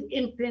killing as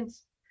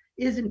infants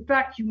is in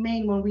fact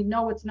humane when we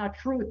know it's not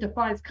true. It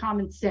defies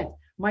common sense.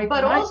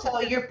 But also,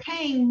 you're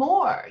paying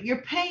more.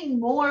 You're paying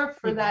more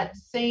for that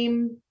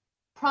same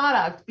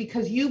product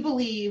because you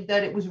believe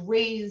that it was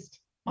raised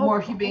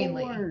more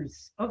humanely.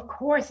 Of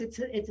course, it's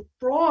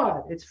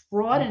fraud. It's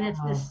fraud and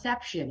it's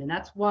deception, and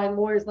that's why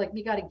lawyers like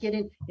me got to get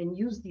in and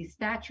use these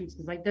statutes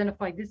to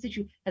identify this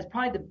issue as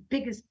probably the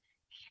biggest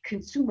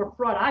consumer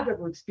fraud I've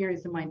ever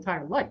experienced in my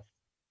entire life.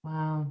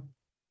 Wow.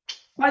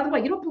 By the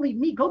way, you don't believe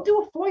me? Go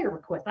do a FOIA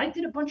request. I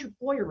did a bunch of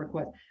FOIA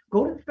requests.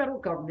 Go to the federal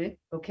government,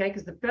 okay?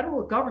 Because the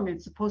federal government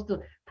is supposed to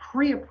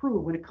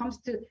pre-approve when it comes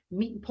to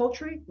meat and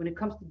poultry, when it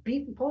comes to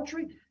beef and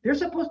poultry. They're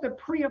supposed to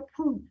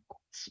pre-approve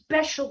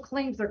special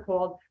claims, they're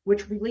called,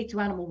 which relate to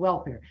animal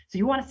welfare. So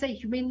you want to say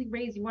humanely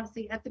raised, you want to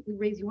say ethically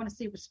raised, you want to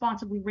say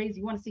responsibly raised,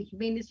 you want to say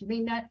humane this,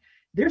 humane that.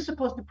 They're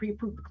supposed to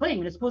pre-approve the claim,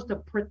 and it's supposed to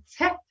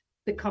protect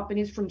the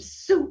companies from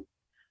suit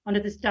under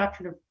this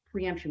doctrine of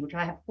preemption, which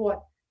I have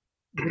fought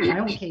with my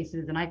own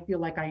cases, and I feel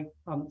like I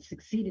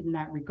succeeded in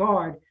that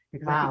regard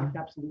because I think it's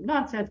absolute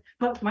nonsense.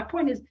 But my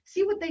point is,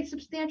 see what they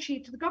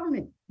substantiate to the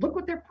government. Look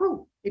what their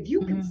proof. If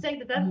you can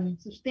say that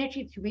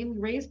substantiates humanely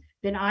raised,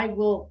 then I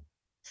will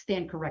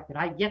stand corrected.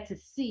 I've yet to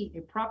see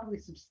a properly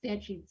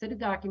substantiated set of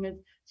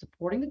documents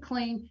supporting the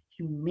claim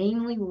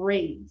humanely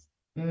raised.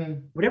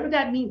 Whatever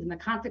that means in the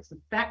context of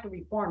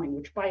factory farming,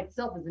 which by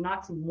itself is an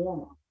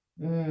oxymoron.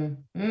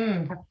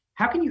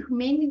 How can you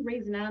humanely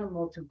raise an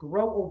animal to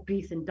grow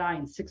obese and die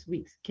in 6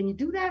 weeks? Can you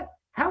do that?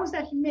 How is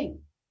that humane?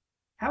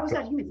 How is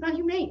that humane? It's not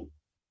humane.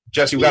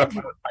 Jesse,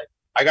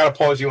 I got to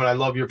pause you, and I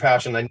love your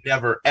passion. I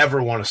never,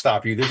 ever want to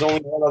stop you. There's only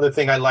one other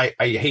thing I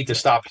hate to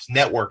stop is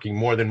networking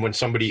more than when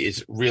somebody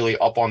is really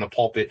up on the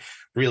pulpit,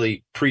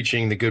 really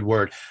preaching the good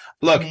word.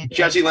 Look,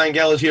 Jesse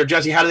Langell is here.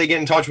 Jesse, how do they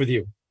get in touch with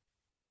you?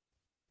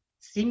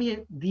 See me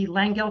at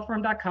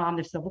thelangellfirm.com.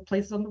 There's several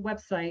places on the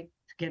website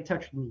to get in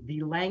touch with me.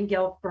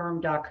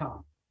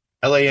 thelangellfirm.com.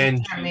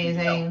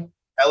 Amazing.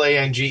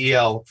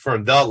 Langel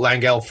firm,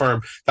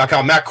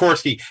 thelangellfirm.com. Matt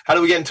Korsky, how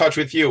do we get in touch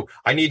with you?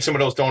 I need some of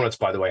those donuts,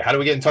 by the way. How do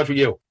we get in touch with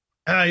you?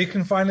 You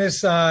can find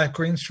us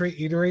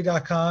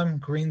greenstreeteatery.com,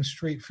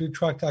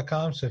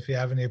 greenstreetfoodtruck.com. So if you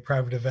have any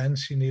private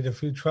events you need a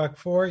food truck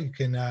for, you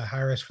can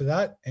hire us for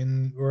that.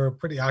 And we're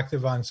pretty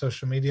active on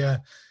social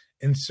media.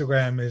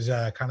 Instagram is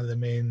kind of the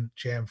main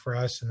jam for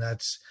us, and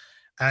that's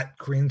at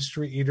Green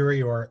Street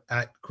Eatery or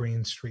at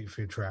Green Street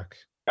Food Truck.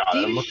 Do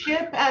you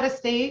ship out of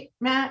state,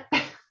 Matt?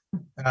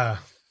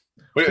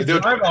 We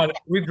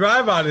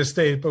drive out of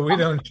state, but we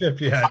don't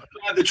ship yet.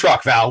 The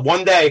truck, Val.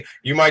 One day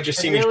you might just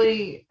see me.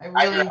 I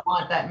really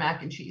want that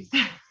mac and cheese.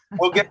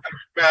 We'll get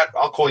Matt.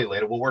 I'll call you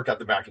later. We'll work out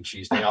the mac and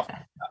cheese thing.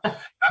 At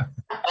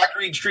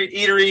Green Street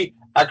Eatery,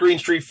 at Green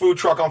Street Food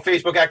Truck on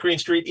Facebook, at Green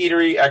Street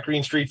Eatery, at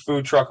Green Street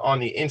Food Truck on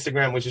the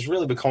Instagram, which is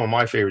really becoming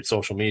my favorite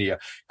social media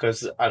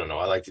because I don't know.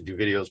 I like to do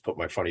videos, put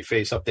my funny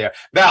face up there.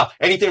 Val,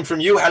 anything from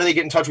you? How do they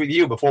get in touch with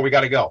you before we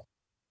got to go?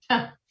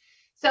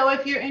 So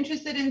if you're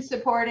interested in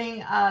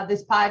supporting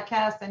this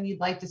podcast and you'd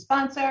like to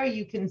sponsor,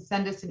 you can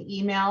send us an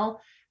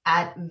email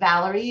at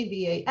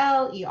Valerie,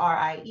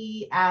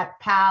 Valerie, at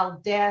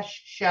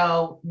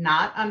pal-show,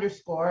 not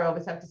underscore. I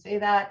always have to say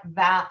that.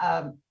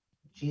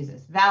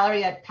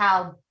 Valerie at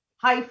pal-show.com.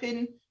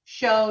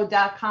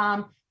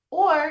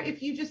 Or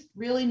if you just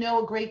really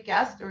know a great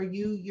guest or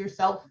you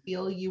yourself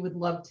feel you would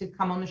love to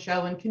come on the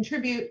show and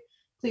contribute,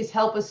 please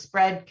help us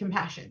spread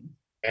compassion.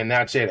 And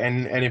that's it.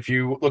 And if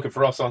you're looking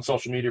for us on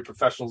social media,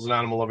 Professionals and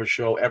Animal Lovers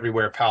Show,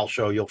 everywhere, Pal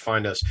Show, you'll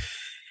find us.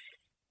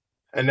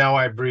 And now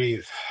I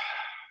breathe.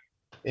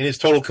 In his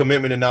total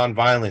commitment to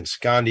nonviolence,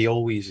 Gandhi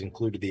always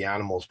included the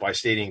animals by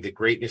stating the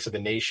greatness of the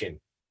nation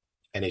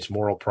and its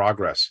moral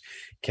progress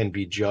can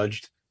be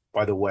judged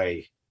by the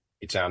way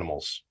its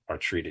animals are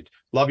treated.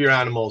 Love your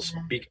animals.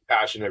 Be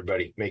compassionate,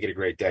 everybody. Make it a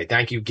great day.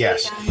 Thank you,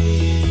 guests.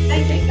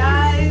 Thank you,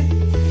 guys.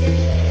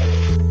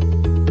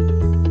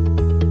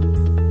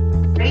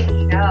 Great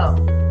show.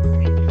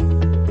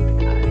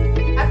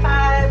 High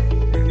five.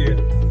 Thank you.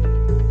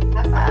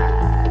 High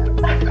five.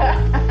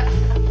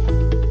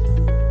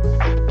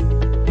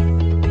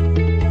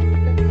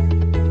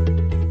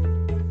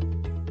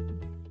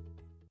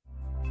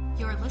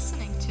 You're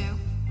listening to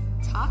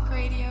Talk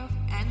Radio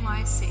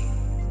NYC.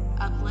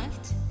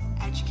 Uplift,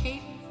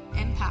 educate,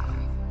 empower.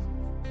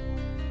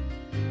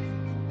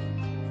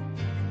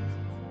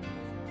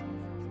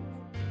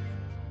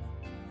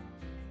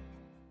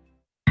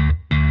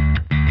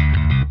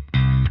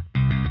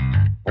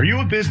 Are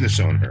you a business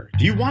owner?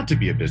 Do you want to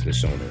be a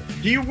business owner?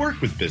 Do you work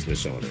with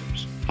business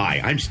owners?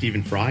 Hi, I'm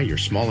Stephen Fry, your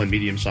small and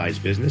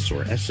medium-sized business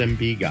or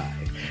SMB guy,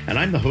 and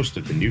I'm the host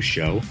of the new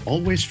show,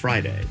 Always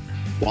Friday.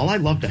 While I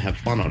love to have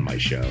fun on my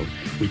show,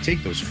 we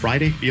take those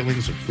Friday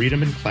feelings of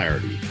freedom and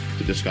clarity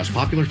to discuss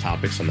popular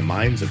topics on the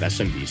minds of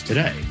SMBs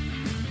today.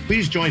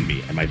 Please join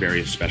me and my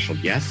various special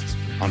guests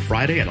on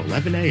Friday at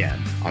 11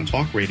 a.m. on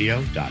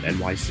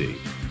talkradio.nyc.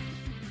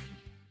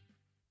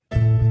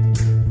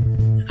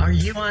 Are Are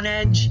you on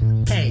edge?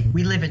 Hey,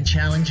 we live in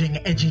challenging,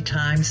 edgy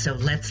times, so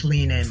let's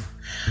lean in.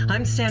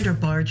 I'm Sandra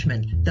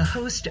Bargman, the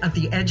host of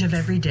The Edge of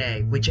Every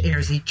Day, which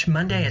airs each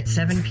Monday at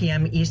 7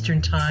 p.m. Eastern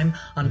Time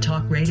on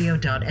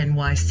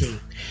talkradio.nyc.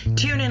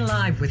 Tune in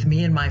live with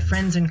me and my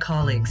friends and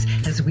colleagues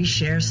as we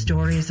share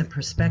stories and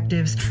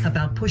perspectives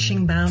about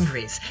pushing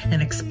boundaries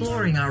and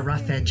exploring our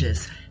rough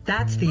edges.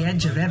 That's The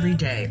Edge of Every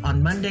Day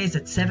on Mondays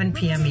at 7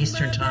 p.m.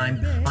 Eastern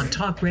Time on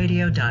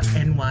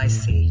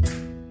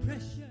talkradio.nyc.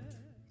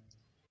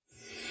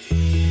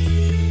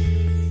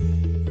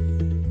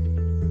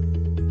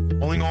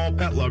 Calling all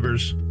pet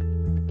lovers.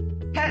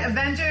 Pet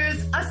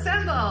Avengers,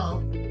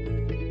 assemble!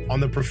 On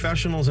the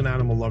Professionals and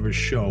Animal Lovers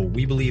show,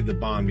 we believe the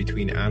bond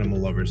between animal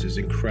lovers is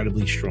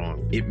incredibly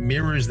strong. It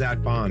mirrors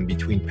that bond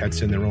between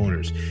pets and their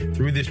owners.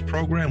 Through this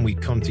program, we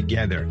come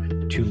together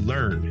to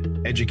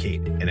learn,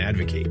 educate, and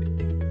advocate.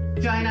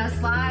 Join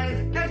us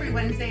live every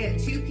Wednesday at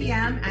 2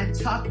 p.m. at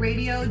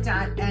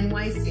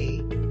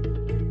talkradio.nyc.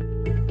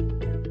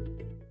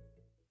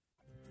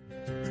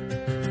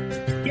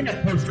 In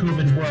a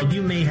post-COVID world,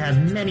 you may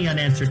have many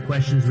unanswered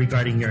questions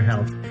regarding your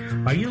health.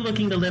 Are you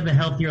looking to live a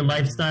healthier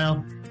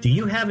lifestyle? Do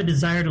you have a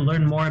desire to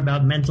learn more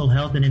about mental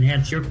health and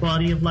enhance your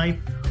quality of life?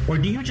 Or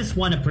do you just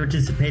want to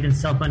participate in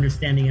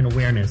self-understanding and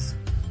awareness?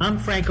 I'm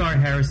Frank R.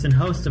 Harrison,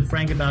 host of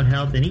Frank About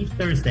Health, and each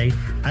Thursday,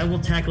 I will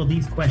tackle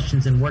these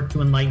questions and work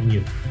to enlighten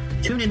you.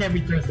 Tune in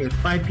every Thursday at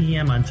 5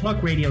 p.m. on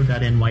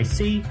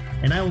talkradio.nyc,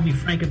 and I will be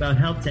frank about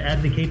health to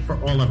advocate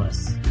for all of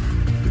us.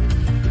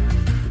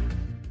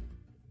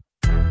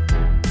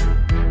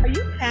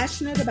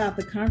 Passionate about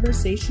the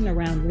conversation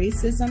around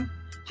racism?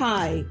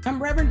 Hi,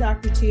 I'm Reverend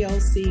Dr.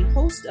 TLC,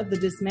 host of the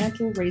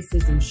Dismantle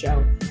Racism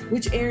Show,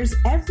 which airs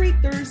every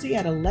Thursday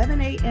at 11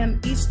 a.m.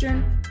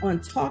 Eastern on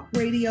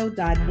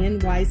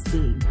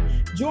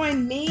talkradio.nyc.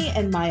 Join me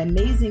and my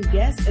amazing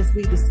guests as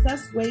we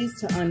discuss ways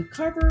to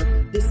uncover,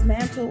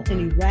 dismantle,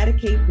 and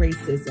eradicate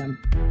racism.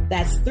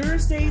 That's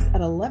Thursdays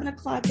at 11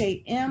 o'clock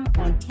a.m.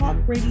 on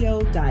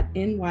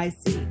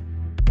talkradio.nyc.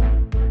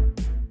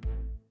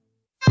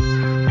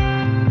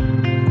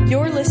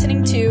 You're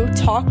listening to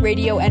Talk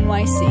Radio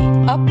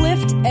NYC.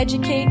 Uplift,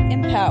 educate,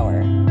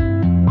 empower.